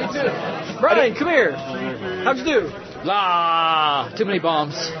 Me too. Brian, come here. How'd you do? La! Too many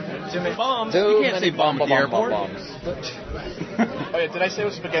bombs. Too many bombs. You can't say bomb at the airport. Oh yeah, did I say it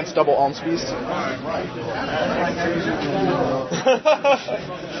was against double Alms Beast?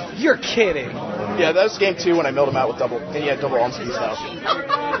 You're kidding. Yeah, that was game 2 when I milled him out with double, and he had double Alms Beast out.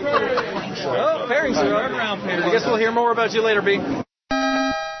 Oh, pairing, sir. I guess we'll hear more about you later, B.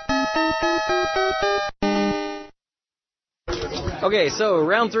 Okay, so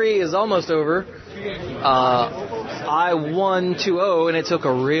round 3 is almost over. I won 2-0, and it took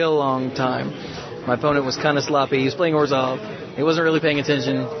a real long time. My opponent was kind of sloppy. He was playing Orzhov. He wasn't really paying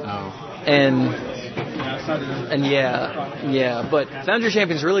attention. And yeah. But Foundry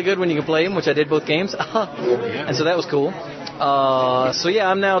Champion's really good when you can play him, which I did both games. And so that was cool. So yeah,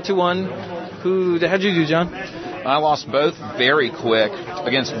 I'm now 2-1. How'd you do, John? I lost both very quick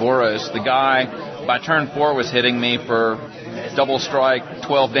against Boros. The guy, by turn 4, was hitting me for double strike,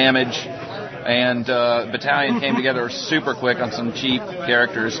 12 damage, and Battalion came together super quick on some cheap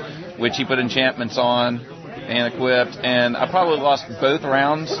characters, which he put enchantments on and equipped, and I probably lost both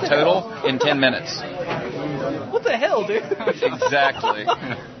rounds total in 10 minutes. What the hell, dude? Exactly.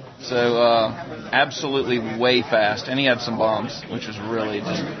 So, absolutely way fast. And he had some bombs, which was really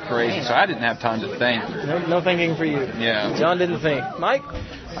just crazy. So I didn't have time to think. No thinking for you. Yeah. John didn't think. Mike?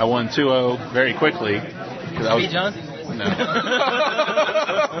 I won 2-0 very quickly. John? No.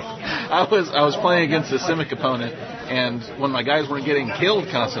 I was playing against a Simic opponent, and when my guys weren't getting killed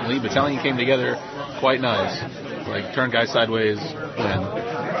constantly, Battalion came together quite nice. Like, turn guys sideways, win.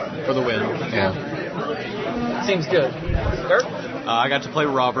 For the win. Yeah. Seems good. Dirk? I got to play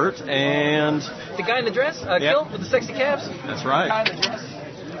Robert, and... The guy in the dress? Kill? With the sexy calves? That's right. The guy in the dress?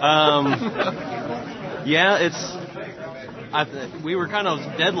 Yeah, we were kind of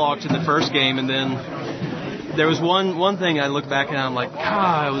deadlocked in the first game, and then there was one thing I look back and I'm like,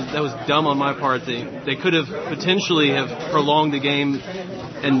 that was dumb on my part. They could have potentially have prolonged the game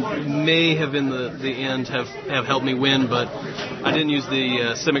and may have in the end have helped me win, but I didn't use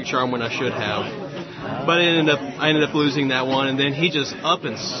the Simic Charm when I should have. But I ended up losing that one, and then he just up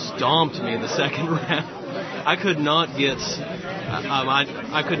and stomped me in the second round. I could not get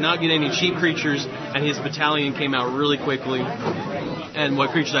any cheap creatures, and his Battalion came out really quickly. And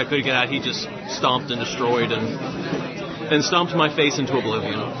what creatures I could get out, he just stomped and destroyed, and stomped my face into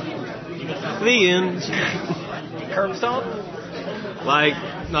oblivion. The end. Curb stomp? Like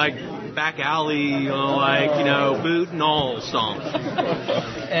back alley, boot and all stomp.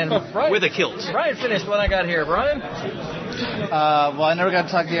 And Brian, with a kilt. Brian finished what I got here. Brian? Well, I never got to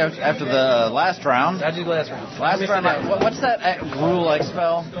talk to you after the last round. How'd you do last round? Last round, what's that rule-like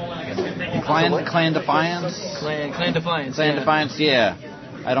spell? Clan Defiance? Clan Defiance. Clan Defiance, yeah.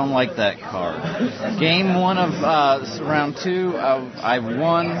 I don't like that card. Game 1 of round 2, I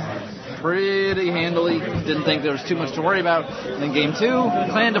won pretty handily. Didn't think there was too much to worry about. And then game 2,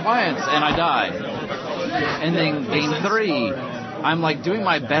 Clan Defiance, and I died. And then game 3, I'm like doing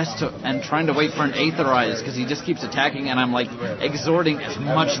my best and trying to wait for an Aetherize because he just keeps attacking, and I'm like exhorting as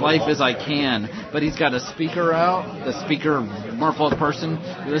much life as I can. But he's got a speaker out, the speaker Merfolk person,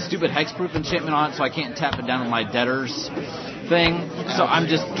 with a stupid hexproof enchantment on it, so I can't tap it down with my debtors thing. So I'm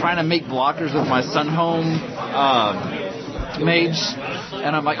just trying to make blockers with my Sunhome mage,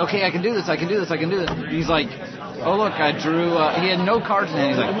 and I'm like, okay, I can do this. He's like, oh look, I drew. He had no cards in it.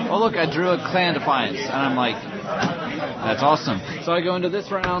 He's like, oh look, I drew a Clan Defiance, and I'm like, that's awesome. So I go into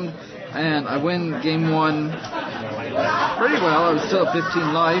this round, and I win game 1 pretty well. I was still at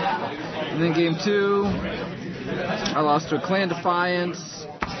 15 life. And then game 2, I lost to a Clan Defiance.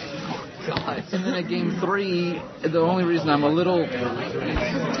 God. And then at game 3, the only reason I'm a little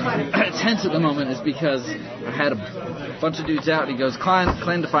tense at the moment is because I had a bunch of dudes out. He goes,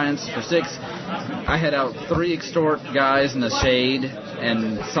 Clan Defiance for 6. I had out 3 extort guys in the shade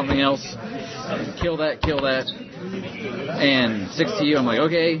and something else. Kill that. And 6 to you. I'm like,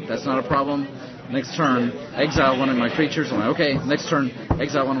 okay, that's not a problem. Next turn, exile one of my creatures. I'm like, okay. Next turn,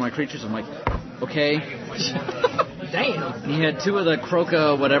 exile one of my creatures. I'm like, okay. Damn. He had 2 of the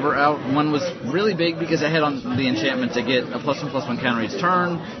Croca whatever out. One was really big because I had on the enchantment to get a +1/+1 counter each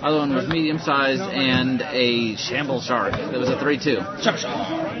turn. Other one was medium-sized and a Shamble Shark. It was a 3/2.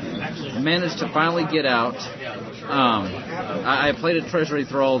 I managed to finally get out. I played a Treasury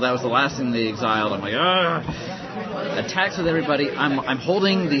Thrall. That was the last thing they exiled. I'm like, ugh. Attacks with everybody. I'm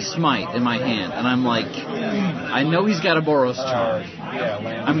holding the Smite in my hand, and I'm like, I know he's got a Boros Charge.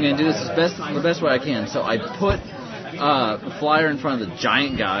 I'm going to do this the best way I can. So I put the flyer in front of the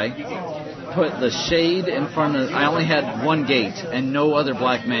giant guy, put the shade in front of... I only had 1 gate and no other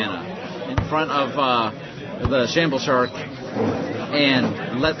black mana in front of the Shamble Shark,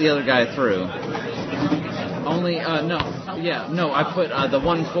 and let the other guy through. I put the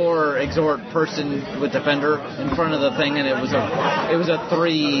 1/4 exhort person with defender in front of the thing, and it was a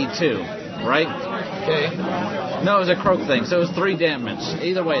 3/2, right? Okay. No, it was a croak thing, so it was 3 damage.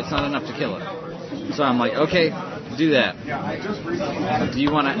 Either way, it's not enough to kill it. So I'm like, okay, do that. Do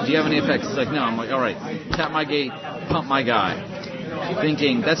you have any effects? It's like, no. I'm like, all right, tap my gate, pump my guy.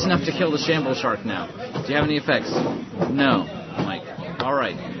 Thinking that's enough to kill the Shamble Shark now. Do you have any effects? No. I'm like, all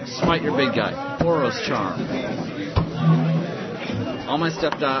right, smite your big guy. Boros Charm. All my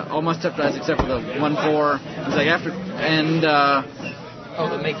stuff dies except for the 1/4. It's like after to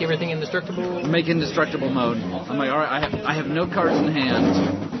make everything indestructible. Make indestructible mode. I'm like, all right, I have no cards in hand.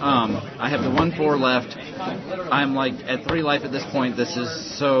 I have the 1/4 left. I'm like at 3 life at this point. This is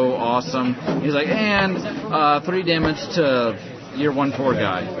so awesome. He's like, and 3 damage to your 1/4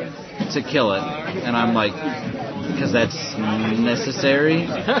 guy to kill it. And I'm like, because that's necessary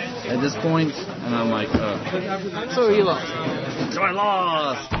at this point. And I'm like, So you lost. So I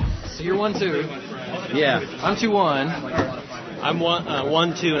lost. So you're 1/2. Yeah. I'm 2/1. I'm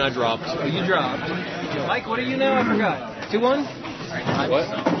 1/2 and I dropped. Oh, you dropped. Mike, what are you now? I forgot. 2/1? What?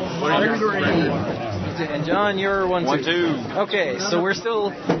 And John, you're 1/2. 1/2. Okay, so we're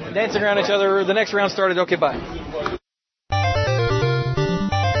still dancing around each other. The next round started. Okay, bye.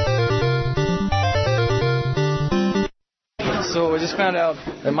 So I just found out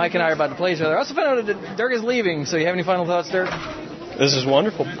that Mike and I are about to play each other. I also found out that Dirk is leaving. So you have any final thoughts, Dirk? This is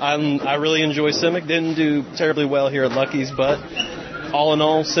wonderful. I really enjoy Simic. Didn't do terribly well here at Lucky's, but all in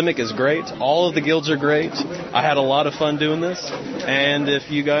all, Simic is great. All of the guilds are great. I had a lot of fun doing this. And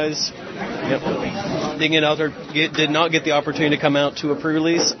if you guys did not get the opportunity to come out to a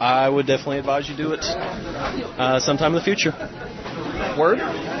pre-release, I would definitely advise you do it sometime in the future. Word?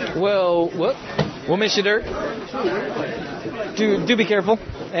 Well, we'll miss you, Dirk. Do be careful.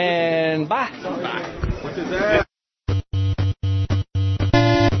 And bye. Bye. What is that?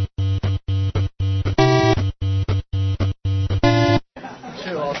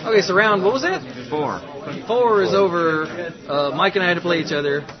 Okay, so round, what was that? 4. 4 is over. Mike and I had to play each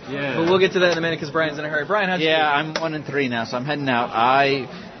other. Yeah. But we'll get to that in a minute because Brian's in a hurry. Brian, how'd you do? I'm 1-3 now, so I'm heading out.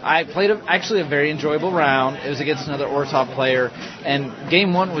 I played actually a very enjoyable round. It was against another Ortov player, and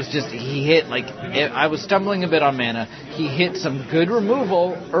game 1 was just, he hit, I was stumbling a bit on mana. He hit some good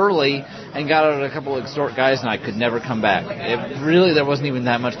removal early and got out a couple of extort guys, and I could never come back. There wasn't even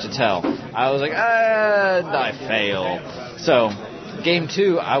that much to tell. I was like, I fail. So, game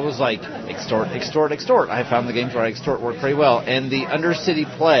 2, I was like, extort. I found the games where extort worked pretty well, and the Undercity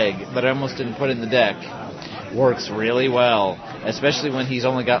Plague that I almost didn't put in the deck works really well, especially when he's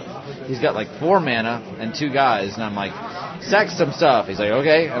got like 4 mana and 2 guys, and I'm like, sack some stuff. He's like,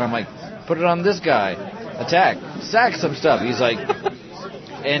 okay, and I'm like, put it on this guy, attack, sack some stuff. He's like,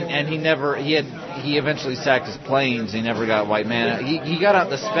 and he eventually sacked his planes. He never got white mana. He got out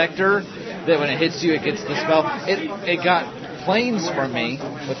the Spectre that when it hits you, it gets the spell. It got planes from me,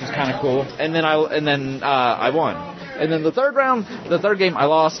 which was kind of cool, and then I won. And then the third game, I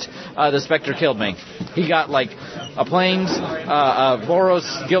lost. The Spectre killed me. He got like a planes, Boros,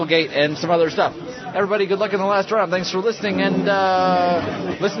 Gilgate, and some other stuff. Everybody, good luck in the last round. Thanks for listening, and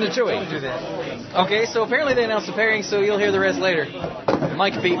listen to Chewy. Do that. Okay, so apparently they announced the pairing, so you'll hear the rest later.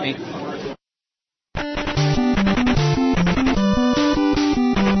 Mike beat me.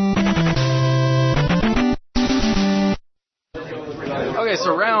 Okay,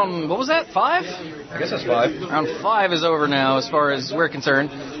 so round, what was that, 5? I guess that's 5. Round 5 is over now as far as we're concerned.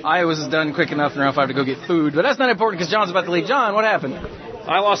 I was done quick enough in round 5 to go get food, but that's not important because John's about to leave. John, what happened?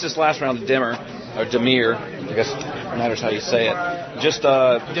 I lost this last round to Dimmer, or Demir, I guess it matters how you say it. Just,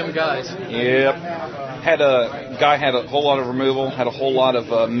 Dim guys. Yep. Had a whole lot of removal, had a whole lot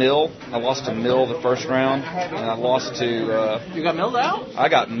of mill. I lost to mill the first round, and I lost to... You got milled out? I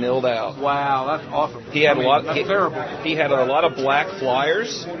got milled out. Wow, that's awful. He had That's terrible. He had a lot of black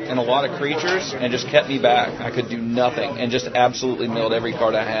flyers and a lot of creatures, and just kept me back. I could do nothing, and just absolutely milled every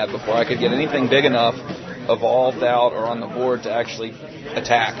card I had before I could get anything big enough, evolved out, or on the board to actually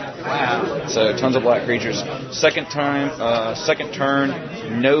attack. Wow. So tons of black creatures. Second turn,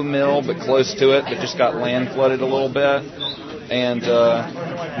 no mill, but close to it, but just got land flooded a little bit, and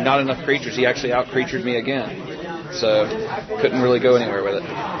not enough creatures. He actually out-creatured me again, so couldn't really go anywhere with it.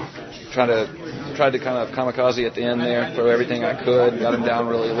 Tried to kind of kamikaze at the end there, throw everything I could, got him down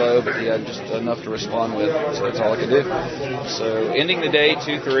really low, but he had just enough to respond with, so that's all I could do. So ending the day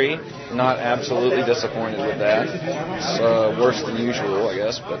 2-3, not absolutely disappointed with that. It's worse than usual, I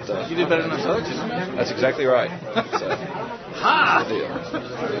guess, but you did better than us other two. That's exactly right. So, ha!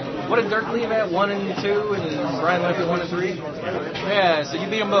 What did Dirk leave at 1 and 2, and Brian left at 1 and 3? Yeah, so you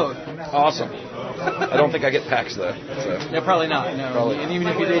beat them both. Awesome. I don't think I get packs though. So. Yeah, probably not. No, probably. And even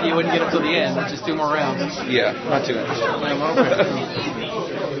if you did, you wouldn't get up till the end, which is 2 more rounds. Yeah, not too interested. I'm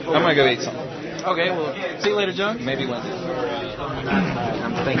gonna go eat something. Okay, well, see you later, John. Maybe Wednesday.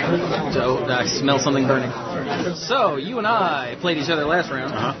 I'm thinking. So I smell something burning. So you and I played each other last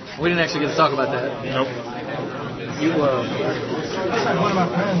round. We didn't actually get to talk about that. Nope. You let's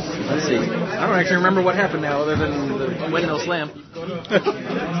see. I don't actually remember what happened now, other than the windmill slam.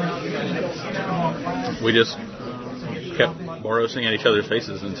 We just kept borosing at each other's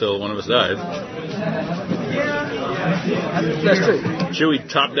faces until one of us died. That's true. Chewie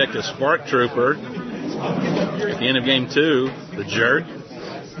top decked a Spark Trooper at the end of game 2. The jerk.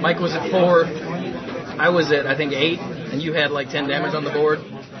 Mike was at 4. I was at, I think, 8, and you had like 10 damage on the board.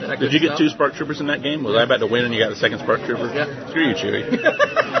 Did you get 2 Spark Troopers in that game? Was I about to win and you got a second Spark Trooper? Yeah. Screw you, Chewie.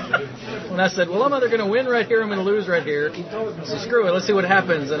 When I said, well, I'm either going to win right here or I'm going to lose right here. So screw it, let's see what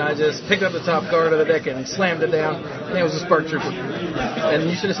happens. And I just picked up the top card of the deck and slammed it down. And it was a Spark Trooper. And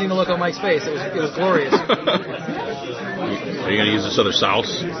you should have seen the look on Mike's face. It was glorious. Are you going to use this other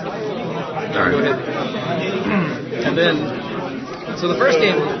sauce? All right. Go ahead. And then, so the first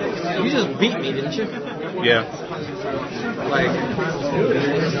game, you just beat me, didn't you? Yeah.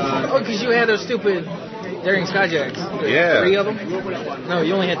 Because you had those stupid Daring Skyjacks. Yeah. 3 of them? No,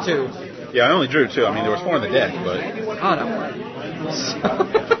 you only had 2. Yeah, I only drew 2. I mean, there was 4 in the deck, but...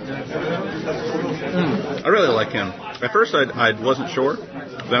 I really like him. At first, I wasn't sure.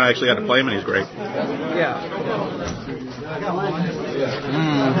 Then I actually got to play him, and he's great. Yeah.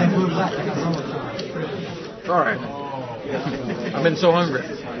 All right. I've been so hungry.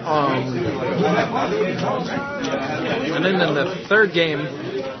 And then in the third game,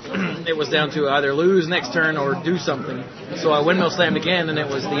 it was down to either lose next turn or do something. So I windmill slammed again, and it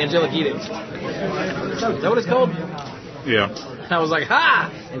was the Angelic Edict. Is that what it's called? Yeah. And I was like,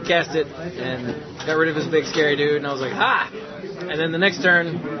 ha! And cast it, and got rid of his big scary dude, and I was like, ha! And then the next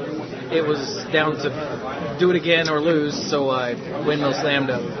turn, it was down to do it again or lose, so I windmill slammed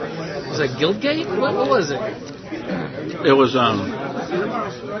him. Was it Guildgate? What was it? It was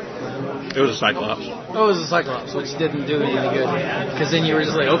a Cyclops. Oh, it was a Cyclops, which didn't do me any good. Because then you were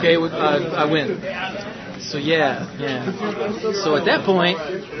just like, okay, I win. So yeah. So at that point,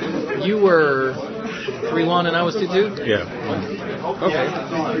 you were 3-1 and I was 2-2? Yeah. Okay.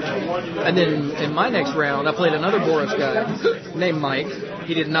 And then in my next round, I played another Boros guy named Mike.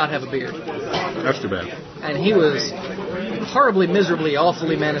 He did not have a beard. That's too bad. And he was horribly, miserably,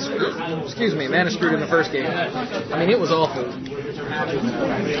 awfully mana screwed in the first game. I mean, it was awful.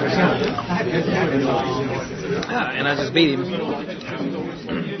 And I just beat him.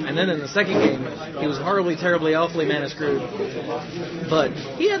 And then in the second game, he was horribly, terribly, awfully mana screwed. But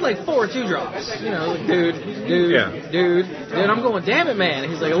he had like 4 2-drops. You know, dude. I'm going, damn it, man.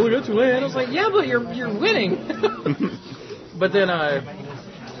 And he's like, oh, that's too late. I was like, yeah, but you're winning. But then I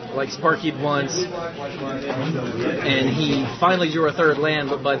Sparkied once, and he finally drew a third land,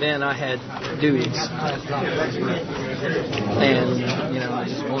 but by then I had duties. And, I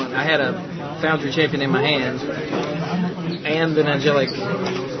just won. I had a Foundry Champion in my hand, and an Angelic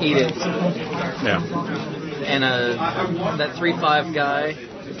Edict. Yeah. And that 3/5 guy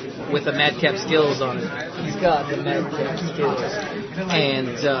with the Madcap skills on it. He's got the Madcap skills.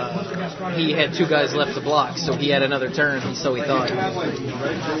 And he had 2 guys left to block, so he had another turn, so he thought.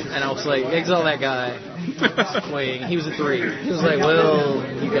 And I was like, exile that guy. Wait, he was a 3. He was like, well,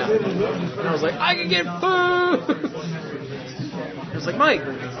 you got it. And I was like, I can get food! was like, Mike,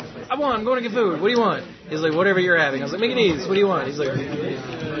 I won. I'm going to get food. What do you want? He's like, whatever you're having. I was like, McNeese. What do you want? He's like,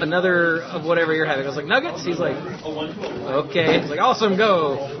 another of whatever you're having. I was like, nuggets? He's like, okay. He's like, awesome,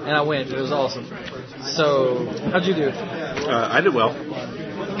 go. And I went. It was awesome. So, how'd you do? I did well.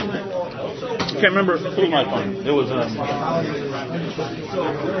 Can't remember who was my phone. It was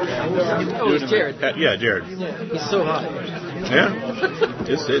Oh, it was Jared. Yeah, Jared. Yeah, he's so hot. Yeah,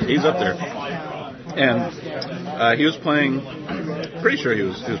 he's up there. And he was playing. Pretty sure he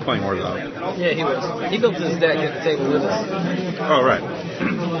was playing Warzone. Yeah, he was. He built his deck at the table with us. Oh right.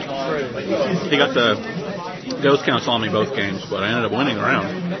 He got the Ghost Council on me both games, but I ended up winning a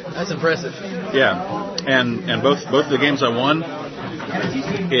round. That's impressive. Yeah, and both the games I won,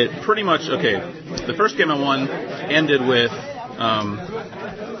 it pretty much the first game I won ended with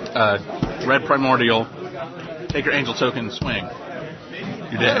Red Primordial, take your Angel Token, swing.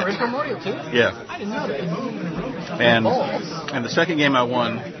 You're dead. Red Primordial too? Yeah. I didn't know that. And the second game I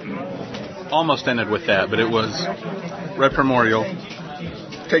won almost ended with that, but it was Red Primordial,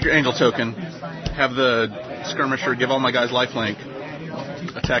 take your Angel Token, have the skirmisher give all my guys lifelink,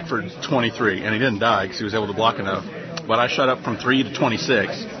 attack for 23, and he didn't die because he was able to block enough. But I shot up from 3 to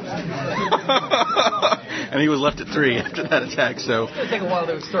 26. And he was left at 3 after that attack, so It's going to take a while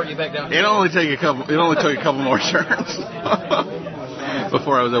to start you back down. it only took a couple more turns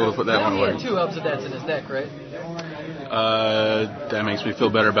before I was able to put that one away. He had 2 Obsidians in his deck, right? That makes me feel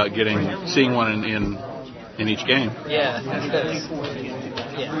better about seeing one in each game. Yeah, he does.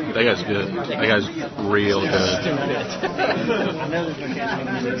 Yeah. That guy's good. That guy's real good.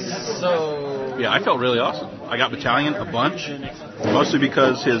 So Yeah, I felt really awesome. I got Battalion a bunch, mostly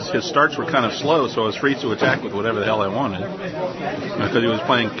because his starts were kind of slow, so I was free to attack with whatever the hell I wanted. Because he was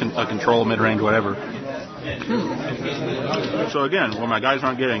playing a control, mid-range, whatever. So again, when my guys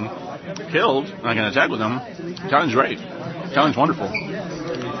aren't getting killed, and I can attack with them, Battalion's great. Battalion's wonderful.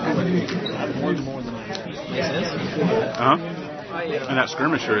 makes sense. Uh-huh. And that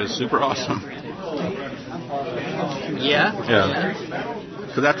skirmisher is super awesome. Yeah.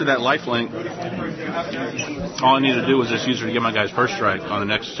 Because after that lifelink, all I needed to do was just use her to get my guys first strike on the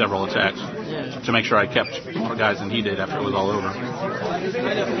next several attacks to make sure I kept more guys than he did after it was all over.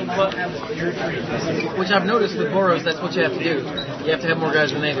 Which I've noticed with Boros, that's what you have to do. You have to have more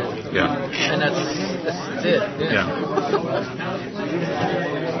guys than they do. Yeah. And that's it. Yeah.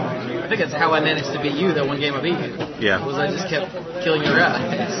 I think that's how I managed to beat you that one game I beat you. Yeah. Was I just kept killing your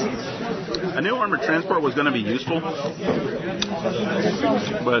guys. I knew armored transport was going to be useful, but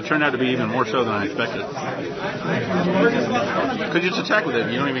it turned out to be even more so than I expected. Because you just attack with it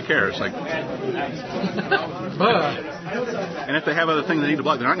and you don't even care. It's like... And if they have other things they need to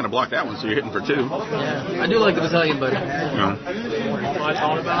block, they're not going to block that one, so you're hitting for 2. Yeah, I do like the battalion, buddy. Yeah.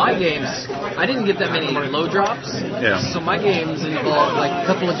 My games, I didn't get that many low drops. Yeah. So my games involved like a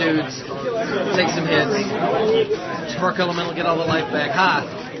couple of dudes, take some hits, spark elemental, get all the life back,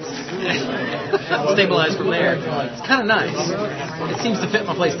 stabilize from there. It's kind of nice. It seems to fit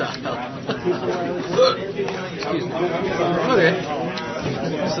my playstyle. Excuse me. Okay.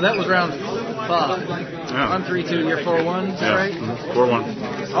 So that was round 5. Yeah. I'm 3-2, you're 4-1, is that right?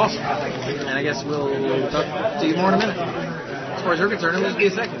 4-1. Awesome. And I guess we'll talk to you more in a minute. As far as you're concerned, it'll just be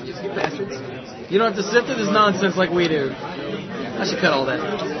a second, you bastards. You don't have to sit through this nonsense like we do. I should cut all that.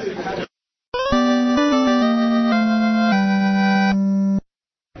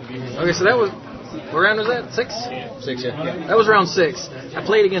 Okay, so that was... What round was that? 6? 6, yeah. That was round 6. I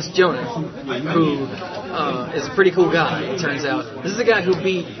played against Jonah, who is a pretty cool guy, it turns out. This is the guy who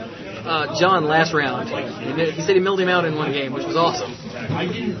beat John last round. He said he milled him out in one game, which was awesome.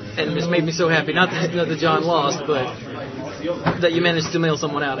 And this made me so happy. Not that John lost, but that you managed to mill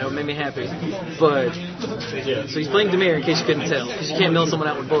someone out. That made me happy. But, so he's playing Demir, in case you couldn't tell. Because you can't mill someone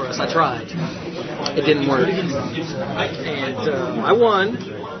out with Boros. I tried. It didn't work. And I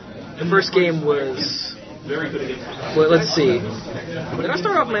won. The first game was... Well, let's see. Did I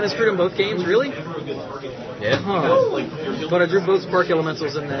start off Mana Screwed in both games? Really? Yeah. Huh. But I drew both Spark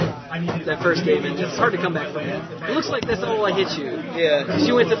Elementals in that first game, and it's hard to come back from that. It looks like that's all I hit you. Yeah. Because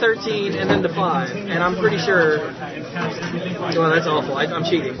you went to 13 and then to 5, and I'm pretty sure... Well, that's awful. I'm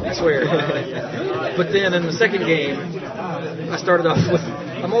cheating, I swear. But then in the second game, I started off with...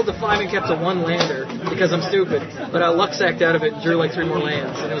 I mulled to 5 and kept a 1 lander because I'm stupid. But I luck sacked out of it and drew like 3 more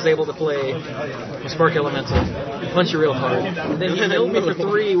lands, and I was able to play a Spark Elemental. Punch you real hard. Then he milled me for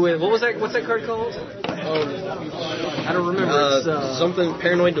 3 with... What's that card called? I don't remember. It's, something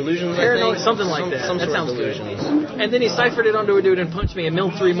paranoid delusions. Paranoid, I think. something like that. Some That sort sounds of delusions. good. And then he ciphered it onto a dude and punched me and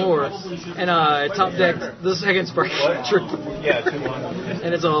milled 3 more. And top decked the second spark trip.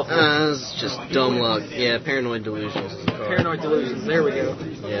 And it's awful. It's just dumb luck. Yeah, paranoid delusions. Paranoid delusions. There we go.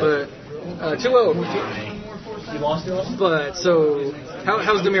 Yeah. But 2-0. But so,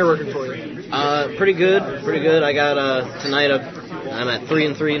 how's Demir working for you? Pretty good. I got tonight. I'm at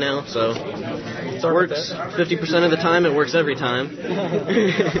 3-3 now, so it works 50% of the time. It works every time.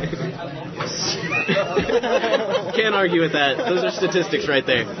 Can't argue with that. Those are statistics right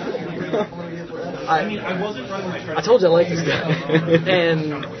there. I told you I like this guy.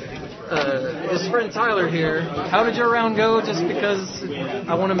 And his friend Tyler here, how did your round go? Just because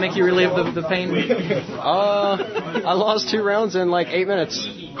I want to make you relive the pain. I lost 2 rounds in like 8 minutes.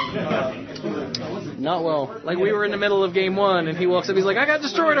 Not well. Like we were in the middle of game 1 and he walks up, he's like, I got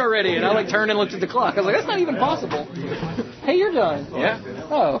destroyed already. And I like turned and looked at the clock. I was like, that's not even possible. Hey, you're done. Yeah.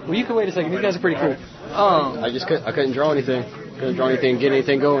 Oh, well you can wait a second. These guys are pretty cool. I couldn't draw anything. Get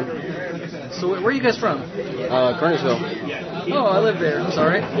anything going. So where are you guys from? Kernersville. Oh, I live there. I'm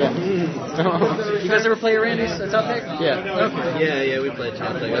sorry. Yeah. You guys ever play Randy's at Top Deck? Yeah. Okay. Yeah, we played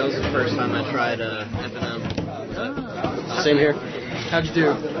Top Deck. That was the first time I tried F&M. Same here. How'd you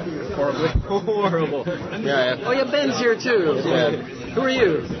do? Horribly. Horrible. Yeah. Oh yeah, Ben's here too. Yeah. Who are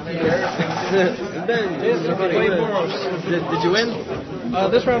you? Ben. Did you win?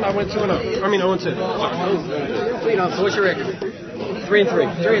 This round I went 2-0. I mean 0-2. So what's your record?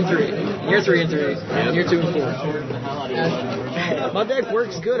 3-3. 3-3. You're 3-3. You're 2-4. My deck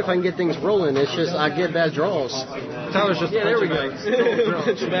works good if I can get things rolling. It's just I get bad draws. Tyler's just there we go.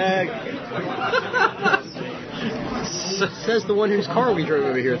 Pitch bag. Says the one whose car we drove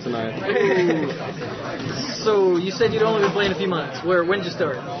over here tonight. So you said you'd only been playing a few months. When did you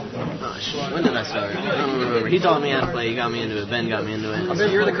start? When did I start? I don't remember. He taught me how to play. He got me into it. Ben got me into it. So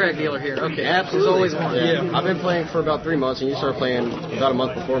you're the crack dealer here. Okay. Absolutely. There's always one. Yeah. I've been playing for about 3 months, and you started playing about a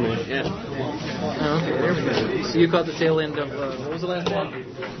month before me. Yeah. Oh, okay, there we go. So you caught the tail end of, what was the last block?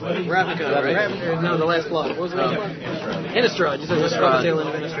 Ravnica, right? No, the last block. What was the last block? Innistrad. You said you caught the tail end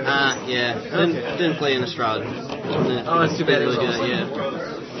of Innistrad. Yeah. Didn't play Innistrad. Oh, that's too bad. Really good, yeah.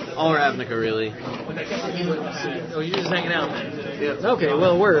 All Ravnica, really. Oh, you're just hanging out. Yeah. Okay,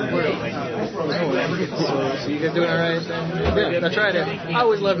 well, word. So you guys doing all right? Yeah, I tried it. I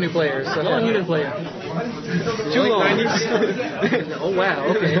always love new players. So how long you been playing? Too long. Oh, wow,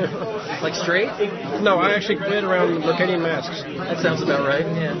 okay. Like straight? No, I actually played around Lacadian Masks. That sounds about right,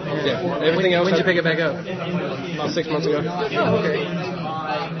 yeah. Everything else. When did you pick it back up? About 6 months ago. Oh, okay.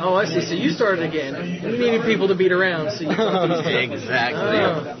 Oh, I see. So you started again. You needed people to beat around. So you Exactly.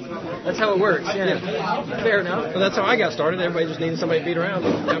 That's how it works, yeah. Fair enough. Well, that's how I got started. Everybody just needed somebody to beat around.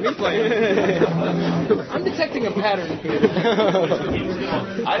 Got me playing. I'm detecting a pattern here.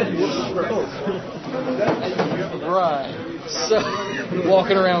 Right. So,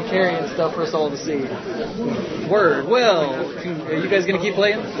 walking around carrying stuff for us all to see. Word. Well, are you guys going to keep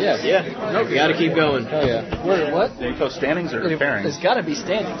playing? Yeah. Okay. You got to keep going. Oh, yeah. Word, what? Do you go standings or pairings? It's got to be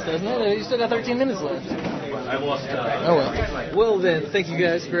standings, doesn't it? You still got 13 minutes left. Oh, well. Well, then, thank you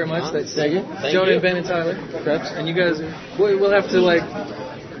guys very much. That's Thank you. Jonah and Ben and Tyler. And you guys, we'll have to, like,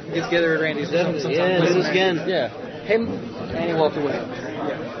 get together at Randy's sometime. Yeah, do this again. Yeah. Hey, and he walked away.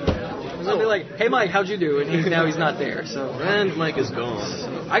 I'll be like, hey Mike, how'd you do? And now he's not there. So And Mike is gone.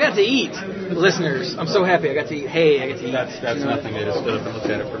 I got to eat, listeners. I'm so happy I got to eat. Hey, I got to eat. That's nothing. They just stood up and looked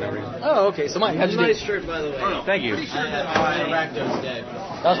at it for no reason. Oh, okay. So Mike, how'd you do? Nice shirt, by the way. Thank you.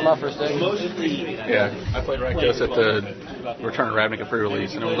 That was my first day. Yeah, I played Rakdos at the Return of Ravnica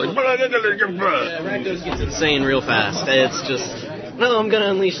pre-release, and I was like, Rakdos gets insane real fast. It's just, no, I'm going to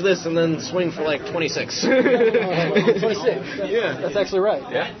unleash this and then swing for like 26. 26. Yeah. That's actually right.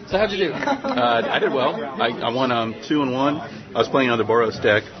 Yeah. So how'd you do? I did well. I won 2-1. I was playing on the Boros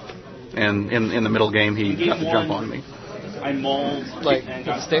deck, and in the middle game he got the jump on me. I mauled Like with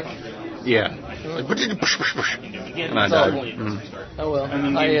a stick? Yeah. Like, and I died. Mm. Oh well. I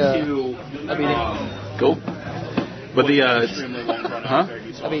beat him. Cool. But the huh?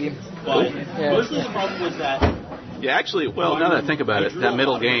 I beat him. Yeah. Mostly the problem was that. Yeah, actually, well, now that I think about it, that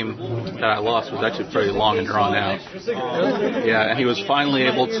middle game that I lost was actually pretty long and drawn out. Yeah, and he was finally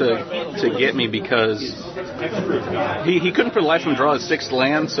able to get me because he couldn't for the life of him draw his 6th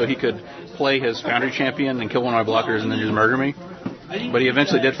land, so he could play his Foundry Champion and kill one of my blockers and then just murder me. But he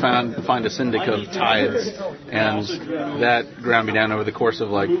eventually did find a Syndic of Tides, and that ground me down over the course of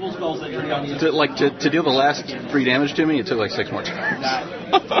to deal the last 3 damage to me. It took like 6 more turns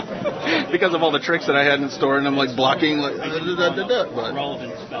because of all the tricks that I had in store, and I'm like blocking. But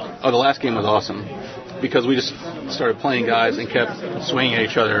the last game was awesome. because we just started playing guys and kept swinging at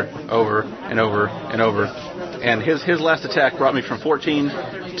each other over and over and over. And his last attack brought me from 14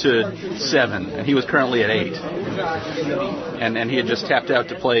 to 7, and he was currently at 8. And he had just tapped out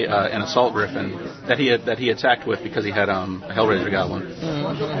to play an assault griffin that he attacked with because he had a Hellraiser Goblin.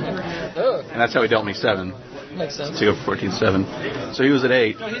 And that's how he dealt me 7. Makes sense. To go for 14-7. So he was at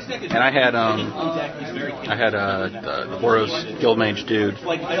 8, and I had the Boros Guildmage dude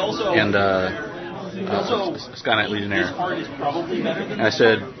and Sky Knight Legionnaire. And I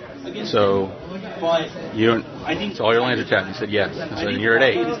said, so all your lands are tapped? He said, yes. I said, and you're at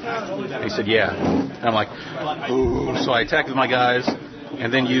 8? And he said, yeah. And I'm like, ooh. So I attacked with my guys,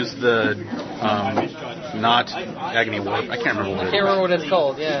 and then used the not Agony Warp. I can't remember what it is. I can't remember what it's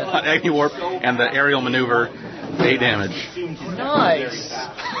called. Yeah. Not Agony Warp and the aerial maneuver, 8 damage. Nice.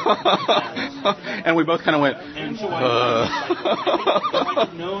 And we both kind of went.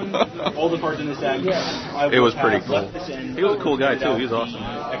 All the parts in this deck. It was pretty cool. He was a cool guy too. He was awesome.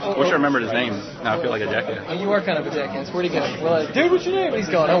 Wish I remembered his name. Now I feel like a jackass. Oh, you are kind of a jackass. Where'd he go? We're like, dude, what's your name? He's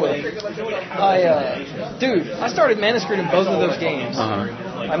gone. Oh, well. I started Mana Screwed in both of those games.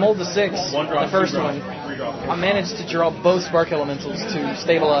 I mulled the 6 the first one. I managed to draw both Spark Elementals to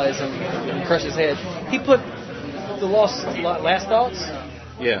stabilize and crush his head. He put the Last Thoughts.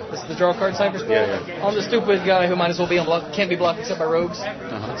 Yeah. This is the draw card cipher spell. Yeah. On the stupid guy who might as well be unblocked, can't be blocked except by rogues. So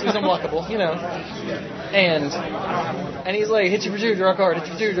he's unblockable, you know. And he's like, hit you for 2, draw a card, hit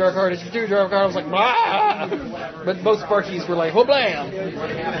you for 2, draw a card, hit you for 2, draw a card. I was like, blah! But both Sparkies were like, whoa, blam!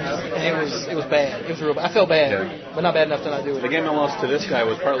 And it was bad. It was real bad. I felt bad, but not bad enough to not do it. The game I lost to this guy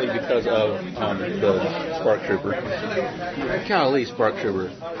was partly because of the Spark Trooper. Golly, Spark Trooper.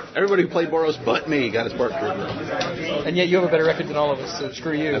 Everybody who played Boros but me got a Spark Trooper. And yet you have a better record than all of us, so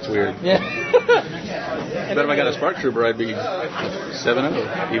screw you. That's weird. Yeah. But if I got a Spark Trooper, I'd be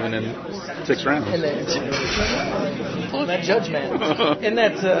 7-0, even in 6 rounds. And that Judge Man. In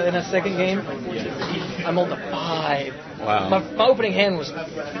that second game, I mulled a 5. Wow. My opening hand was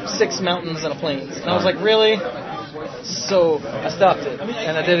 6 mountains and a plains. And I was like, really? So I stopped it,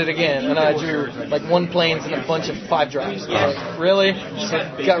 and I did it again, and I drew like 1 plains and a bunch of 5 drops. Like, really? So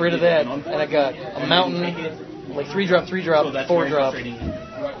I got rid of that, and I got a mountain, like 3-drop, 4-drop, 4-drop, I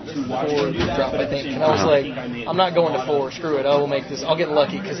think. And I was like, I'm not going to 4. Screw it. I will make this. I'll get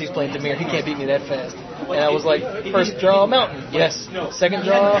lucky because he's playing Dimir. He can't beat me that fast. And I was like, first draw, mountain. Yes. Second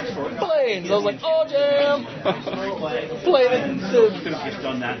draw, plains. I was like, oh, jam. Play the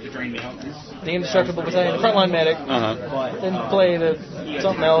Indestructible Battalion, the Frontline Medic. Then play the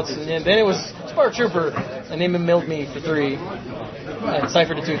something else. And then it was Spark Trooper. And then milled me for 3. And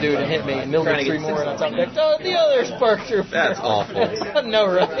ciphered it to a dude and hit me and milled me 3 more. And on top deck, the other Spark Trooper. That's awful. No,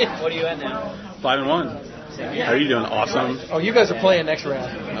 right? What are you at now? 5-1. How are you doing? Awesome. Oh, you guys are playing next round.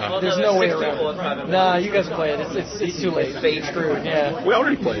 There's no way around. Nah, you guys are playing. It's too late. Fate screwed. Yeah. We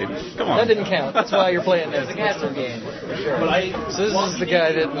already played. Come on. That didn't count. That's why you're playing this. It's a casual game. For sure. So this is the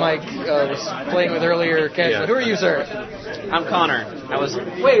guy that Mike was playing with earlier. Casual. Who are you, sir? I'm Connor.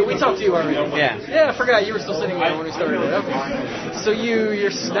 Wait, we talked to you already. Yeah. Yeah, I forgot you were still sitting there when we started it. Okay. So you're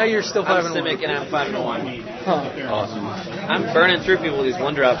still 5-1. I'm Simic and I'm 5-1. Huh. Awesome. I'm burning through people with these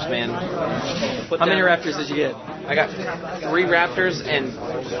 1-drops, man. How many Raptors did you get? I got 3 Raptors and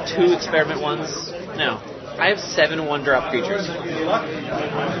 2 Experiment ones. No, I have 7 1-drop creatures.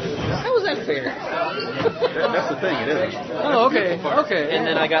 How was that fair? That's the thing, it is. Oh, okay. Okay. And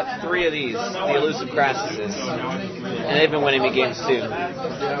then I got 3 of these, the Elusive Crassuses. And they've been winning me games too.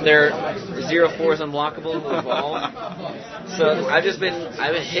 They're 0-4s unblockable with all. So I've been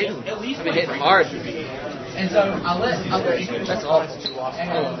hitting hard. And so I'll let that's awful.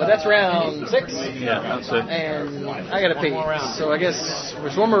 But that's round 6. Yeah, round 6. And I gotta pee. So I guess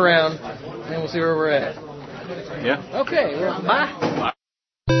we're one more round, and then we'll see where we're at. Yeah. Okay. Bye.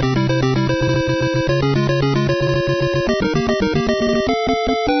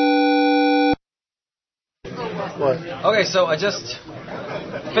 What? Okay, so I just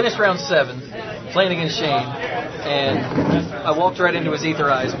finished round 7, playing against Shane, and I walked right into his Ether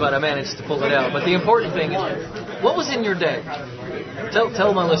Eyes, but I managed to pull it out. But the important thing is, what was in your deck?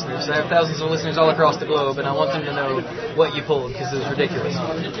 Tell my listeners. I have thousands of listeners all across the globe, and I want them to know what you pulled, because it was ridiculous.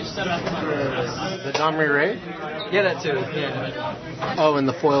 The Domri Ray? Yeah, that too, yeah. Oh, and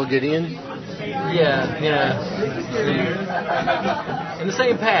the foil Gideon? Yeah. In the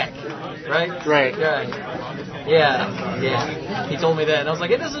same pack, right? Right. Yeah. He told me that, and I was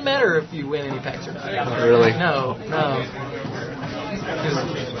like, it doesn't matter if you win any packs or not. Really? No.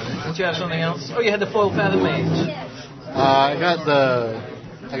 Didn't you have something else? Oh, you had the foil Fathom Mage. I got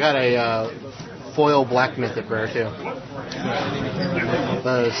a foil Black Mythic rare too.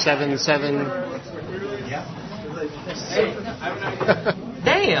 The 7/7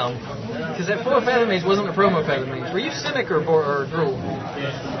 Damn! Because that 4 Fathom Mage wasn't a promo Fathom Mage. Were you Simic or Drool?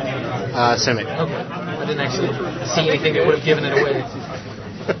 Simic. Okay. I didn't actually see anything that would have given it away.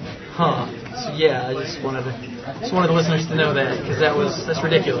 Huh. So yeah, I just wanted the listeners to know that, because that's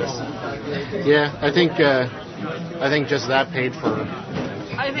ridiculous. Yeah, I think just that paid for.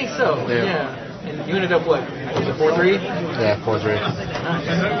 I think so. Yeah. And you ended up what? Was it 4-3? Yeah, 4-3.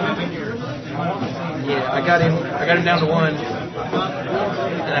 Yeah, I got him down to 1,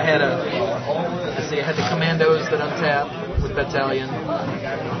 and I had the Commandos that untap with Battalion,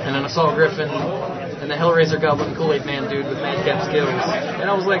 and an Assault Griffin, and the Hellraiser Goblin Kool-Aid Man dude with Madcap skills. And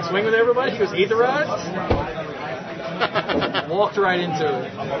I was like, swing with everybody? He goes, aetherized? Walked right into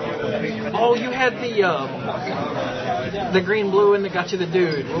it. Oh, you had the green blue and that got you the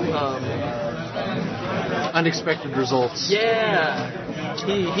dude. Unexpected results. Yeah.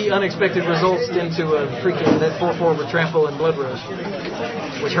 He unexpected results into a freaking that 4/4 with trample and blood rush,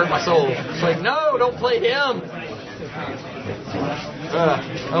 which hurt my soul. It's like, no, don't play him. Oh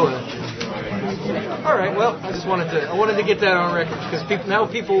well. All right. Well, I wanted to get that on record because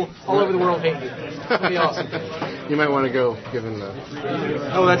people all over the world hate you. That'd be awesome. You might want to go give him the.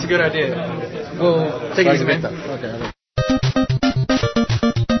 Oh, that's a good idea. Well, take it easy, man. Okay.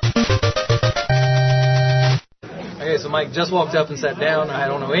 Okay, so Mike just walked up and sat down. I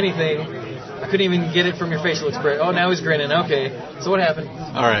don't know anything. I couldn't even get it from your facial expression. Oh, now he's grinning. Okay. So what happened?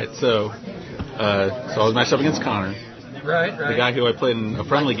 All right. So I was matched up against Connor. Right. The guy who I played in a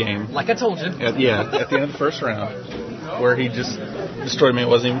friendly game. Like I told you. At the end of the first round, where he just destroyed me. It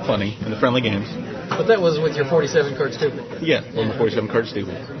wasn't even funny in the friendly games. But that was with your 47 card stupid. Yeah, on the 47 card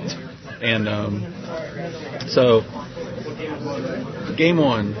stupid. And so game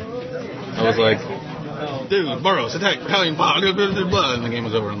 1, I was like, dude, Burrows, attack, Battalion, blah, blah, blah, blah, blah. And the game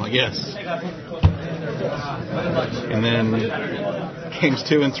was over. I'm like, yes. And then games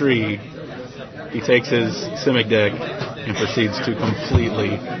 2 and 3, he takes his Simic deck and proceeds to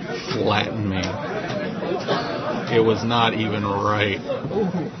completely flatten me. It was not even right.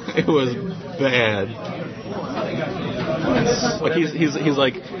 It was bad. Like he's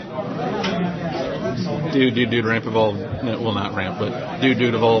like, dude, ramp evolve. No, well, not ramp, but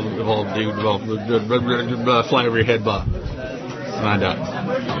dude, evolve, fly over your head, blah. And I died.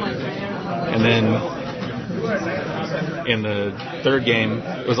 And then in the third game,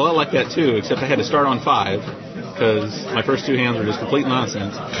 it was a lot like that too, except I had to start on 5 because my first 2 hands were just complete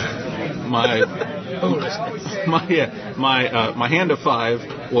nonsense. My hand of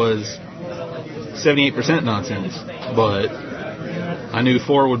 5 was 78% nonsense, but I knew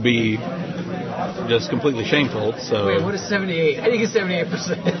 4 would be just completely shameful. So wait, what is 78? How do you get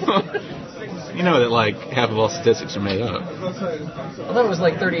 78%? You know that like half of all statistics are made up. I thought it was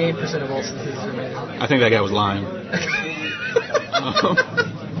like 38% of all statistics are made up. I think that guy was lying.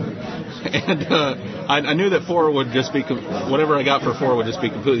 And I knew that 4 would just be whatever I got for 4 would just be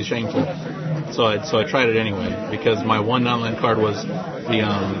completely shameful. So I tried it anyway because my 1 non-land card was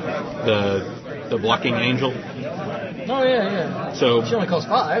the blocking angel. Oh yeah. So she only costs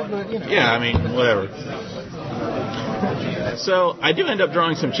 5, but you know. Yeah, I mean whatever. So I do end up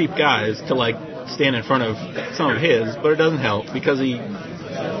drawing some cheap guys to like stand in front of some of his, but it doesn't help because he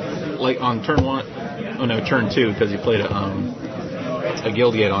like on turn 2 because he played a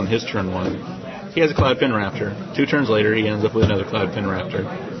Guildgate on his turn 1. He has a Cloud Pin Raptor. 2 turns later, he ends up with another Cloud Pin Raptor.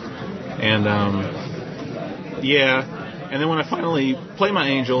 And, and then when I finally play my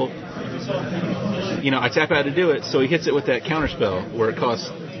Angel, I tap out to do it, so he hits it with that counterspell, where it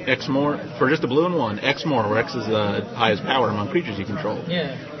costs X more, for just a blue and 1, X more, where X is the highest power among creatures you control.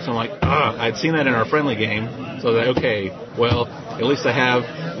 Yeah. So I'm like, I'd seen that in our friendly game, so I was like, okay, well, at least I have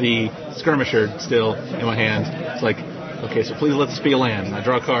the Skirmisher still in my hand. It's like, okay, so please let this be a land. And I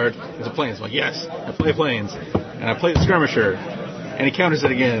draw a card, it's a Plains. I'm like, yes, I play Plains. And I play the Skirmisher, and he counters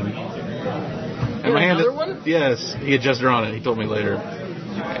it again. And my hand, another one? Yes, he had just drawn it. He told me later,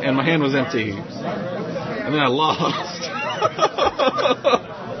 and my hand was empty. And then I lost.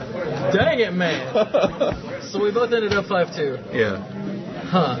 Dang it, man! So we both ended up 5-2. Yeah.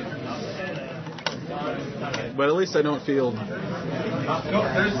 Huh. But at least I don't feel.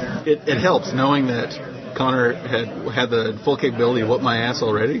 It helps knowing that Connor had the full capability to whoop my ass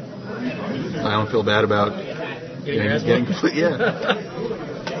already. I don't feel bad about getting complete. Yeah.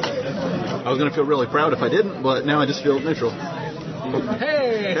 I was going to feel really proud if I didn't, but now I just feel neutral.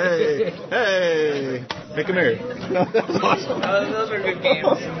 Hey! Hey, come here. That was awesome. Those were good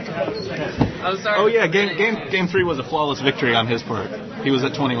games. I'm sorry. Oh yeah, game 3 was a flawless victory on his part. He was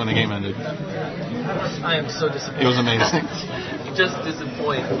at 20 when the game ended. I am so disappointed. It was amazing. Just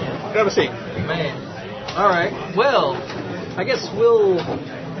disappointed. Grab a seat. Man. All right. Well, I guess we'll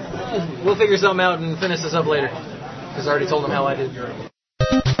figure something out and finish this up later. Because I already told them how I did.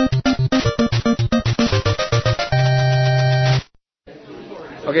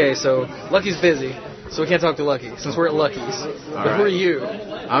 Okay, so Lucky's busy, so we can't talk to Lucky since we're at Lucky's. But who are you?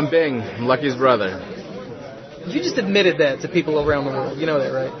 I'm Bing. I'm Lucky's brother. You just admitted that to people around the world. You know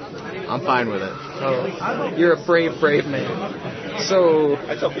that, right? I'm fine with it. Oh, you're a brave, brave man. So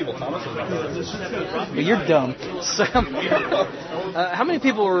I tell people Thomas is my brother. but you're dumb. So, how many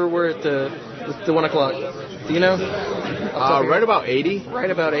people were at the 1 o'clock? Do you know? Right about 80. Right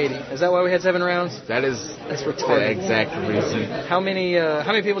about 80. Is that why we had 7 rounds? That's retarded. the exact reason. How many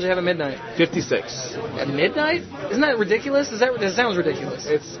people did you have at midnight? 56. At midnight? Isn't that ridiculous? That sounds ridiculous.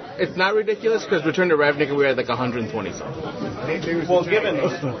 It's not ridiculous because Return to Ravnica we were at like 120 something. Well, given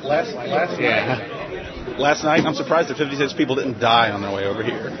last night, I'm surprised that 56 people didn't die on their way over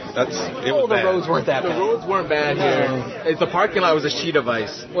here. It was the bad. roads weren't that bad. The roads weren't bad here. The parking lot was a sheet of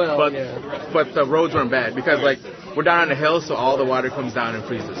ice. Well, but the roads weren't bad because like we're down on the hill, so all the water comes down and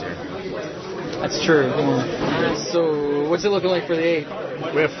freezes here. That's true. So what's it looking like for the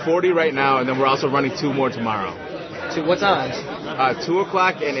 8? We have 40 right now, and then we're also running 2 more tomorrow. To what times? 2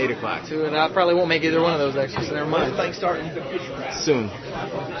 o'clock and 8 o'clock. 2, and I probably won't make either one of those actually, so never mind. Things starting soon.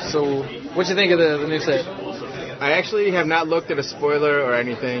 So, what you think of the new set? I actually have not looked at a spoiler or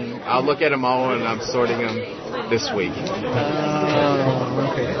anything. I'll look at them all, and I'm sorting them this week.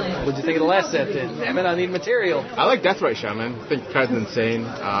 Okay. What'd you think of the last set then? Damn it, I need material. I like Deathrite Shaman. I think the card's insane.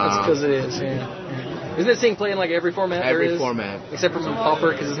 That's because it is, yeah. Isn't this thing playing like every format there is? Every format. Except for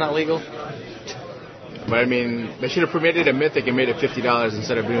Pauper, because it's not legal? But I mean, they should have permitted a Mythic and made it $50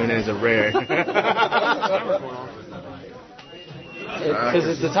 instead of doing it as a rare.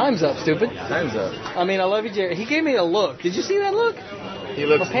 Because the time's up, stupid. Time's up. I mean, I love you, Jerry. He gave me a look. Did you see that look? He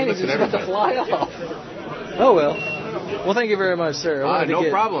looks. My panties are about to fly off. Oh well. Well, thank you very much, sir. No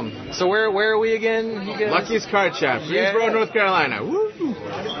problem. So where are we again? You guys? Lucky's Card Shop, Greensboro, North Carolina. Woo!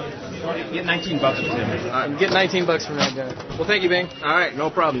 Get $19 from him. I'm getting $19 from that guy. Well, thank you, Bing. All right, no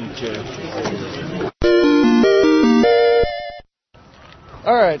problem, Jerry.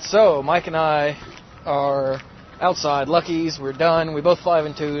 All right, so Mike and I are outside Lucky's. We're done. We both 5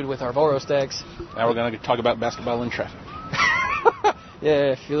 and 2'd with our Boros decks. Now we're going to talk about basketball and traffic.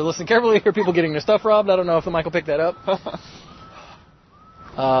 Yeah, if you listen carefully, you hear people getting their stuff robbed. I don't know if the mic will pick that up.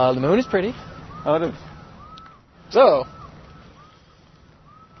 The moon is pretty. Oh, it is. So.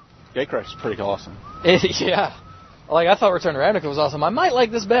 Gatecrash is pretty awesome. Yeah. Like, I thought Return to Ravnica was awesome. I might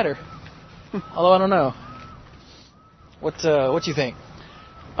like this better. Although, I don't know. What you think?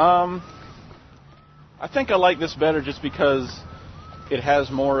 I think I like this better just because it has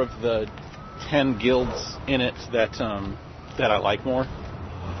more of the 10 guilds in it that I like more.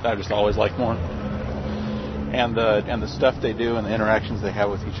 That I just always like more. And the stuff they do and the interactions they have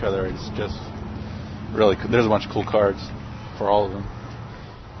with each other is just really cool. There's a bunch of cool cards for all of them.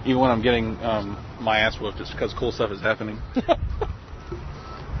 Even when I'm getting my ass whooped, it's because cool stuff is happening.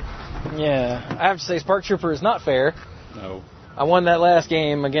 Yeah, I have to say Spark Trooper is not fair. No. I won that last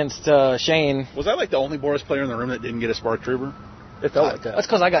game against Shane. Was I like the only Boris player in the room that didn't get a Spark Trooper? It felt like that. That's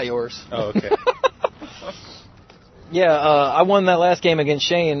because I got yours. Oh, okay. Yeah, I won that last game against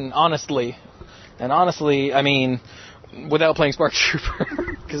Shane, honestly. And honestly, I mean, without playing Spark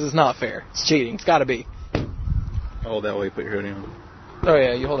Trooper. Because it's not fair. It's cheating. It's got to be. Hold that way, put your hoodie on. Oh,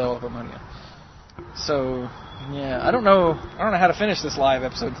 yeah, you hold that while I put money on. So, yeah, I don't know how to finish this live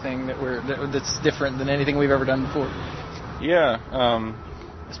episode thing that's different than anything we've ever done before. Yeah.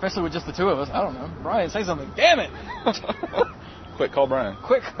 Especially with just the two of us. I don't know. Brian, say something. Damn it! Quick, call Brian.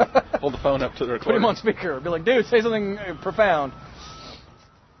 Quick. Hold the phone up to the recorder. Put him on speaker. Be like, dude, say something profound.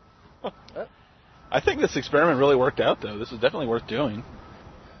 I think this experiment really worked out, though. This is definitely worth doing.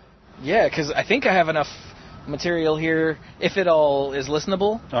 Yeah, because I think I have enough material here, if it all is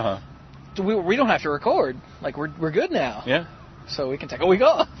listenable. Uh-huh. We don't have to record. Like, we're good now. Yeah. So we can take a week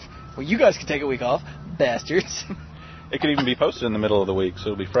off. Well, you guys can take a week off, bastards. It could even be posted in the middle of the week,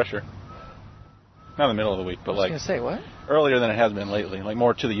 so it'll be fresher. Not in the middle of the week, but like... I was going to say, what? Earlier than it has been lately. Like,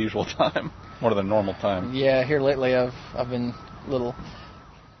 more to the usual time. More to the normal time. Yeah, here lately I've been little...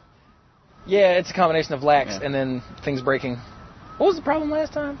 Yeah, it's a combination of lax and then things breaking. What was the problem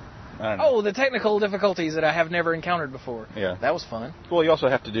last time? I don't know. Oh, the technical difficulties that I have never encountered before. Yeah. That was fun. Well, you also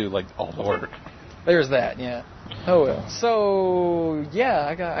have to do, like, all the work. There's that, yeah. Oh, well. So, yeah,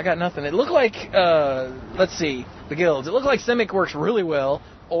 I got nothing. It looked like, let's see, the guilds. It looked like Simic works really well,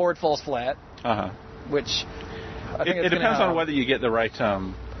 or it falls flat. Uh-huh. Which, I think it depends on whether you get the right,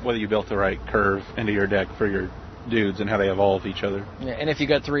 whether you built the right curve into your deck for your dudes and how they evolve each other. Yeah, and if you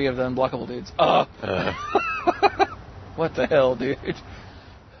got 3 of the unblockable dudes. What the hell, dude?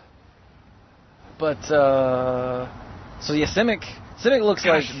 But, so yeah, Simic looks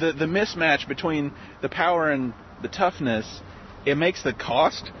like... The mismatch between the power and the toughness, it makes the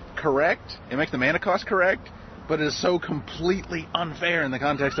cost correct. It makes the mana cost correct, but it is so completely unfair in the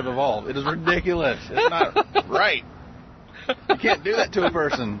context of Evolve. It is ridiculous. It's not right. You can't do that to a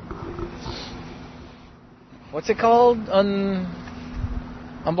person. What's it called?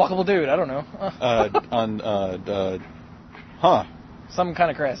 Unblockable dude. I don't know. Some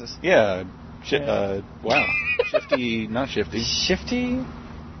kind of Crassus. Yeah. Wow. Shifty, not shifty. Shifty?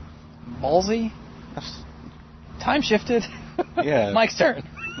 Ballsy? Time shifted? Yeah. Mike's turn.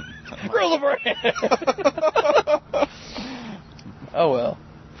 Rule of brand. Oh well.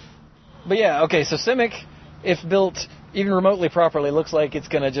 But yeah, okay, so Simic, if built even remotely properly, looks like it's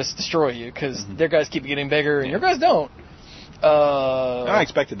going to just destroy you, because their guys keep getting bigger and your guys don't. I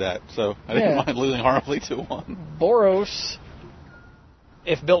expected that, so I didn't mind losing horribly to one. Boros,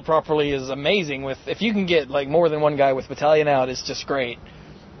 if built properly, is amazing. If you can get like more than one guy with Battalion out, it's just great.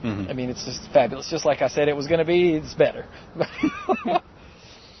 Mm-hmm. I mean, it's just fabulous. Just like I said it was going to be, it's better.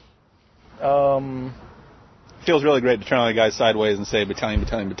 Feels really great to turn on the guy sideways and say battalion,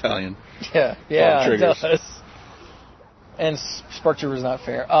 battalion, battalion. Yeah, it does. And Spark Trooper is not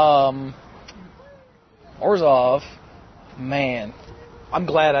fair. Orzhov, man, I'm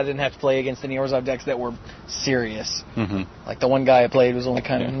glad I didn't have to play against any Orzhov decks that were serious. Mm-hmm. Like the one guy I played was only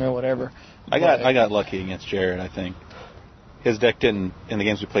kind of whatever. I got lucky against Jared, I think. His deck didn't, in the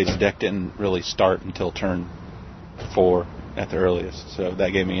games we played, his deck didn't really start until turn 4 at the earliest. So that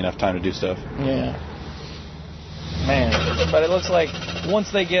gave me enough time to do stuff. Yeah. Man, but it looks like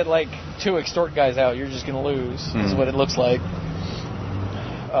once they get like 2 extort guys out, you're just gonna lose. Is what it looks like.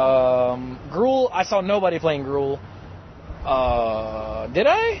 Gruul, I saw nobody playing Gruul. Did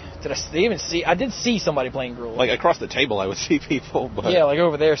I? Did I even see? I did see somebody playing Gruul. Like across the table, I would see people. But yeah, like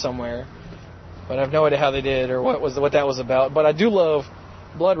over there somewhere. But I have no idea how they did or what that was about. But I do love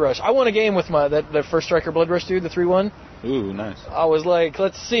Blood Rush. I won a game with the first striker Blood Rush dude, the 3-1. Ooh, nice. I was like,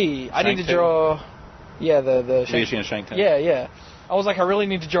 let's see. I need to draw. Yeah, the Shank Tail. Yeah. I was like, I really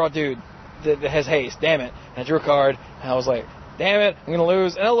need to draw a dude that has haste. Damn it. And I drew a card, and I was like, damn it, I'm going to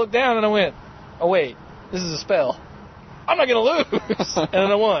lose. And I looked down, and I went, oh, wait, this is a spell. I'm not going to lose. And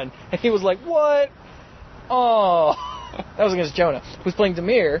then I won. And he was like, what? Oh. That was against Jonah, who's playing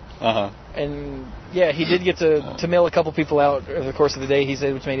Dimir. Uh-huh. And, yeah, he did get to mill a couple people out over the course of the day, he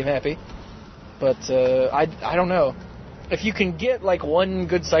said, which made him happy. But I don't know. If you can get, like, one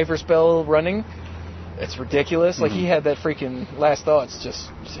good Cypher spell running, it's ridiculous. Like, he had that freaking last thoughts, just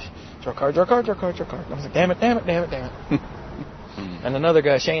draw card. And I was like, damn it. And another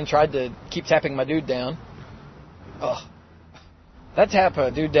guy, Shane, tried to keep tapping my dude down. Ugh. That tap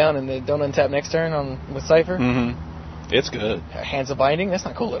a dude down and they don't untap next turn with Cypher? Mm-hmm. It's good. Hands of Binding? That's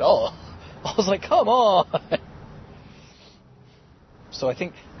not cool at all. I was like, come on. So I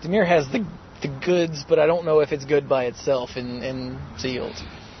think Dimir has the goods, but I don't know if it's good by itself in sealed.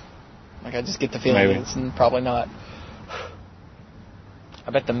 Like, I just get the feeling it's probably not.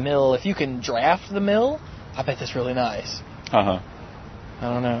 I bet the mill, if you can draft the mill, I bet that's really nice. Uh-huh.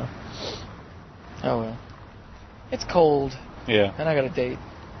 I don't know. Oh, well. It's cold. Yeah. And I got a date.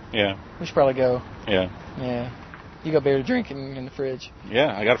 Yeah. We should probably go. Yeah. Yeah. You got beer to drink in the fridge.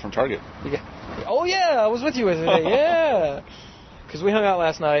 Yeah, I got it from Target. Oh, yeah, I was with you today. Yeah. Because we hung out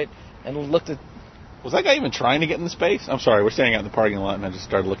last night and looked at... Was that guy even trying to get in the space? I'm sorry, we're standing out in the parking lot and I just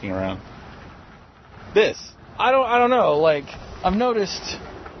started looking around. I don't know. Like, I've noticed...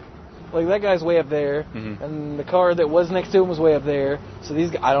 Like, that guy's way up there, and the car that was next to him was way up there. So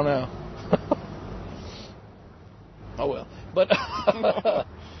these guys... I don't know. Oh, well. But...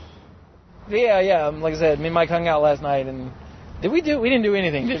 Yeah, like I said, me and Mike hung out last night, and we didn't do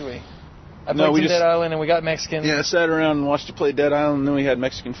anything, did we? I played some Dead Island, and we got Mexican. Yeah, sat around and watched you play Dead Island, and then we had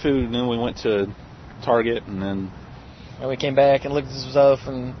Mexican food, and then we went to Target, and then... And we came back and looked at some stuff,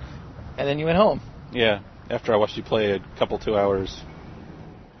 and then you went home. Yeah, after I watched you play a couple 2 hours...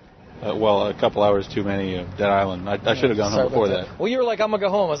 a couple hours too many of Dead Island. I should have gone home before that. Well, you were like, I'm going to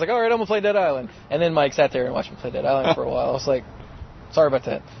go home. I was like, all right, I'm going to play Dead Island. And then Mike sat there and watched me play Dead Island for a while. I was like, sorry about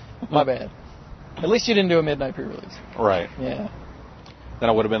that. My bad. At least you didn't do a midnight pre-release. Right. Yeah. Then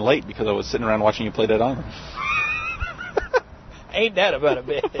I would have been late because I was sitting around watching you play Dead Island. Ain't that about a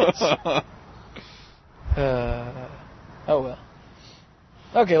bitch? Oh, well.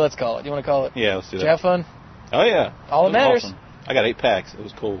 Okay, let's call it. You want to call it? Yeah, let's do that. Did you have fun? Oh, yeah. All that matters. Awesome. I got 8 packs. It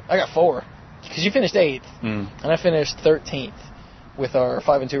was cool. I got 4. Because you finished 8th. And I finished 13th with our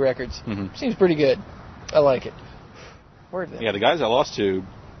 5-2 records. Seems pretty good. I like it. Word then. Yeah, the guys I lost to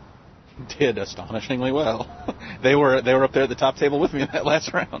did astonishingly well. They were up there at the top table with me in that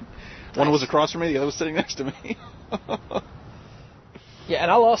last round. One was across from me, the other was sitting next to me. Yeah,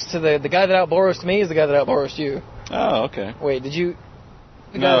 and I lost to the guy that out-Boros me is the guy that out-Boros you. Oh, okay. Wait, did you...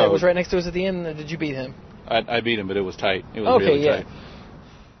 The guy that was right next to us at the end, or did you beat him? I beat him, but it was tight. It was really tight.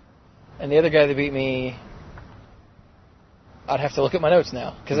 And the other guy that beat me... I'd have to look at my notes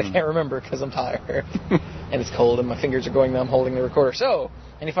now, because I can't remember, because I'm tired. And it's cold, and my fingers are going numb holding the recorder. So,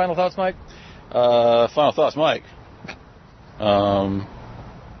 any final thoughts, Mike? Final thoughts, Mike.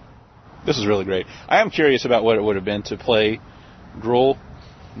 This is really great. I am curious about what it would have been to play Gruul.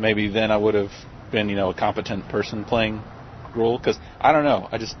 Maybe then I would have been, a competent person playing Gruul, because I don't know.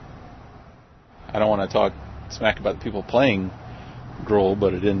 I don't want to talk smack about the people playing Gruul,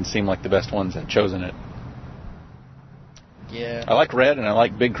 but it didn't seem like the best ones had chosen it. Yeah. I like red and I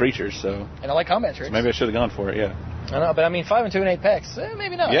like big creatures, so. And I like combat tricks. So maybe I should have gone for it, yeah. I know, but 5 and 2 and 8 packs,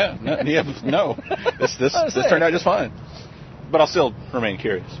 maybe not. Yeah, no. This turned out just fine. But I'll still remain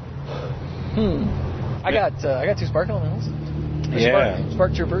curious. I got 2 Spark Elementals.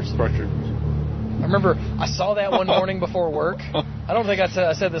 Spark Troopers. Spark Troopers. I remember I saw that one morning before work. I don't think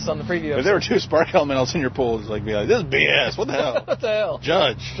I said this on the preview. If there were 2 Spark Elementals in your pool, it's like, this is BS. What the hell? What the hell?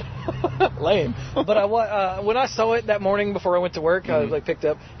 Judge. Lame. But when I saw it that morning before I went to work, I picked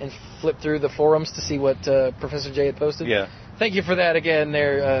up and flipped through the forums to see what Professor J had posted. Yeah. Thank you for that again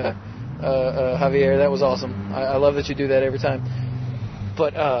there, Javier. That was awesome. I love that you do that every time.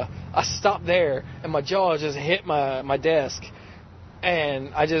 But I stopped there, and my jaw just hit my desk.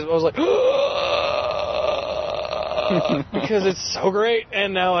 And I was like, because it's so great,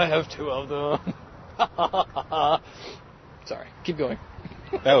 and now I have 2 of them. Sorry, keep going.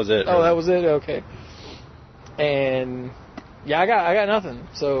 That was it. Oh, that was it? Okay. And, yeah, I got nothing.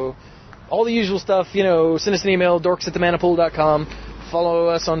 So, all the usual stuff, send us an email, dorks@themanapool.com. Follow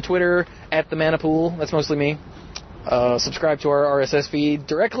us on Twitter, @themanapool. That's mostly me. Subscribe to our RSS feed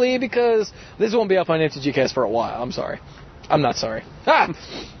directly, because this won't be up on MTGcast for a while. I'm sorry. I'm not sorry.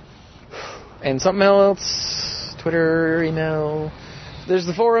 And something else, Twitter, email. There's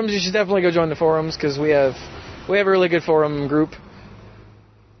the forums. You should definitely go join the forums, because we have a really good forum group,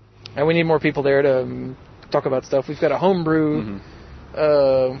 and we need more people there to talk about stuff. We've got a homebrew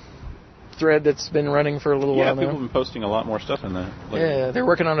thread that's been running for a little while now. Yeah, people have been posting a lot more stuff in that. Yeah, they're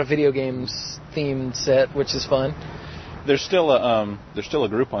working on a video games themed set, which is fun. There's still a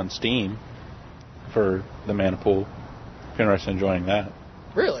group on Steam for the Mana Pool. If you're interested in joining that.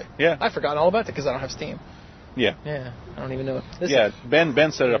 Really? Yeah. I forgot all about that because I don't have Steam. Yeah. Yeah, I don't even know.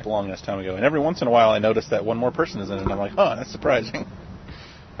 Ben set it up a long ass time ago, and every once in a while I notice that one more person is in it, and I'm like, that's surprising.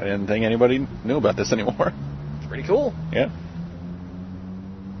 I didn't think anybody knew about this anymore. It's pretty cool. Yeah.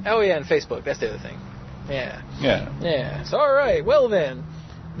 Oh yeah, and Facebook. That's the other thing. Yeah. Yeah. Yeah. So all right. Well then,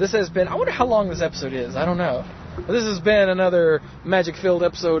 this has been. I wonder how long this episode is. I don't know. But this has been another magic-filled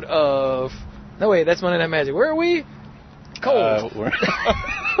episode of. No wait, that's Monday Night Magic. Where are we? Cold. We're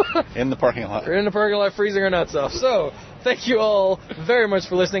in the parking lot. We're in the parking lot freezing our nuts off. So, thank you all very much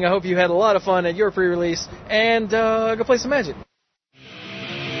for listening. I hope you had a lot of fun at your pre-release. And go play some Magic.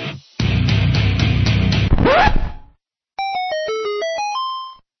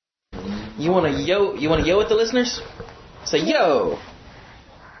 You wanna yo at the listeners? Say yo.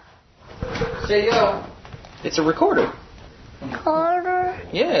 Say yo. It's a recorder. Recorder?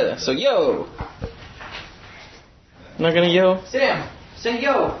 Yeah, so yo. Not gonna yo? Sam, say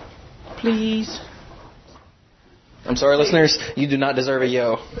yo. Please. I'm sorry, listeners. You do not deserve a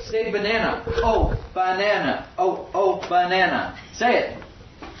yo. Say banana. Oh, banana. Oh, banana. Say it.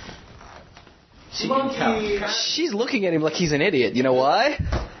 She's looking at him like he's an idiot. You know why?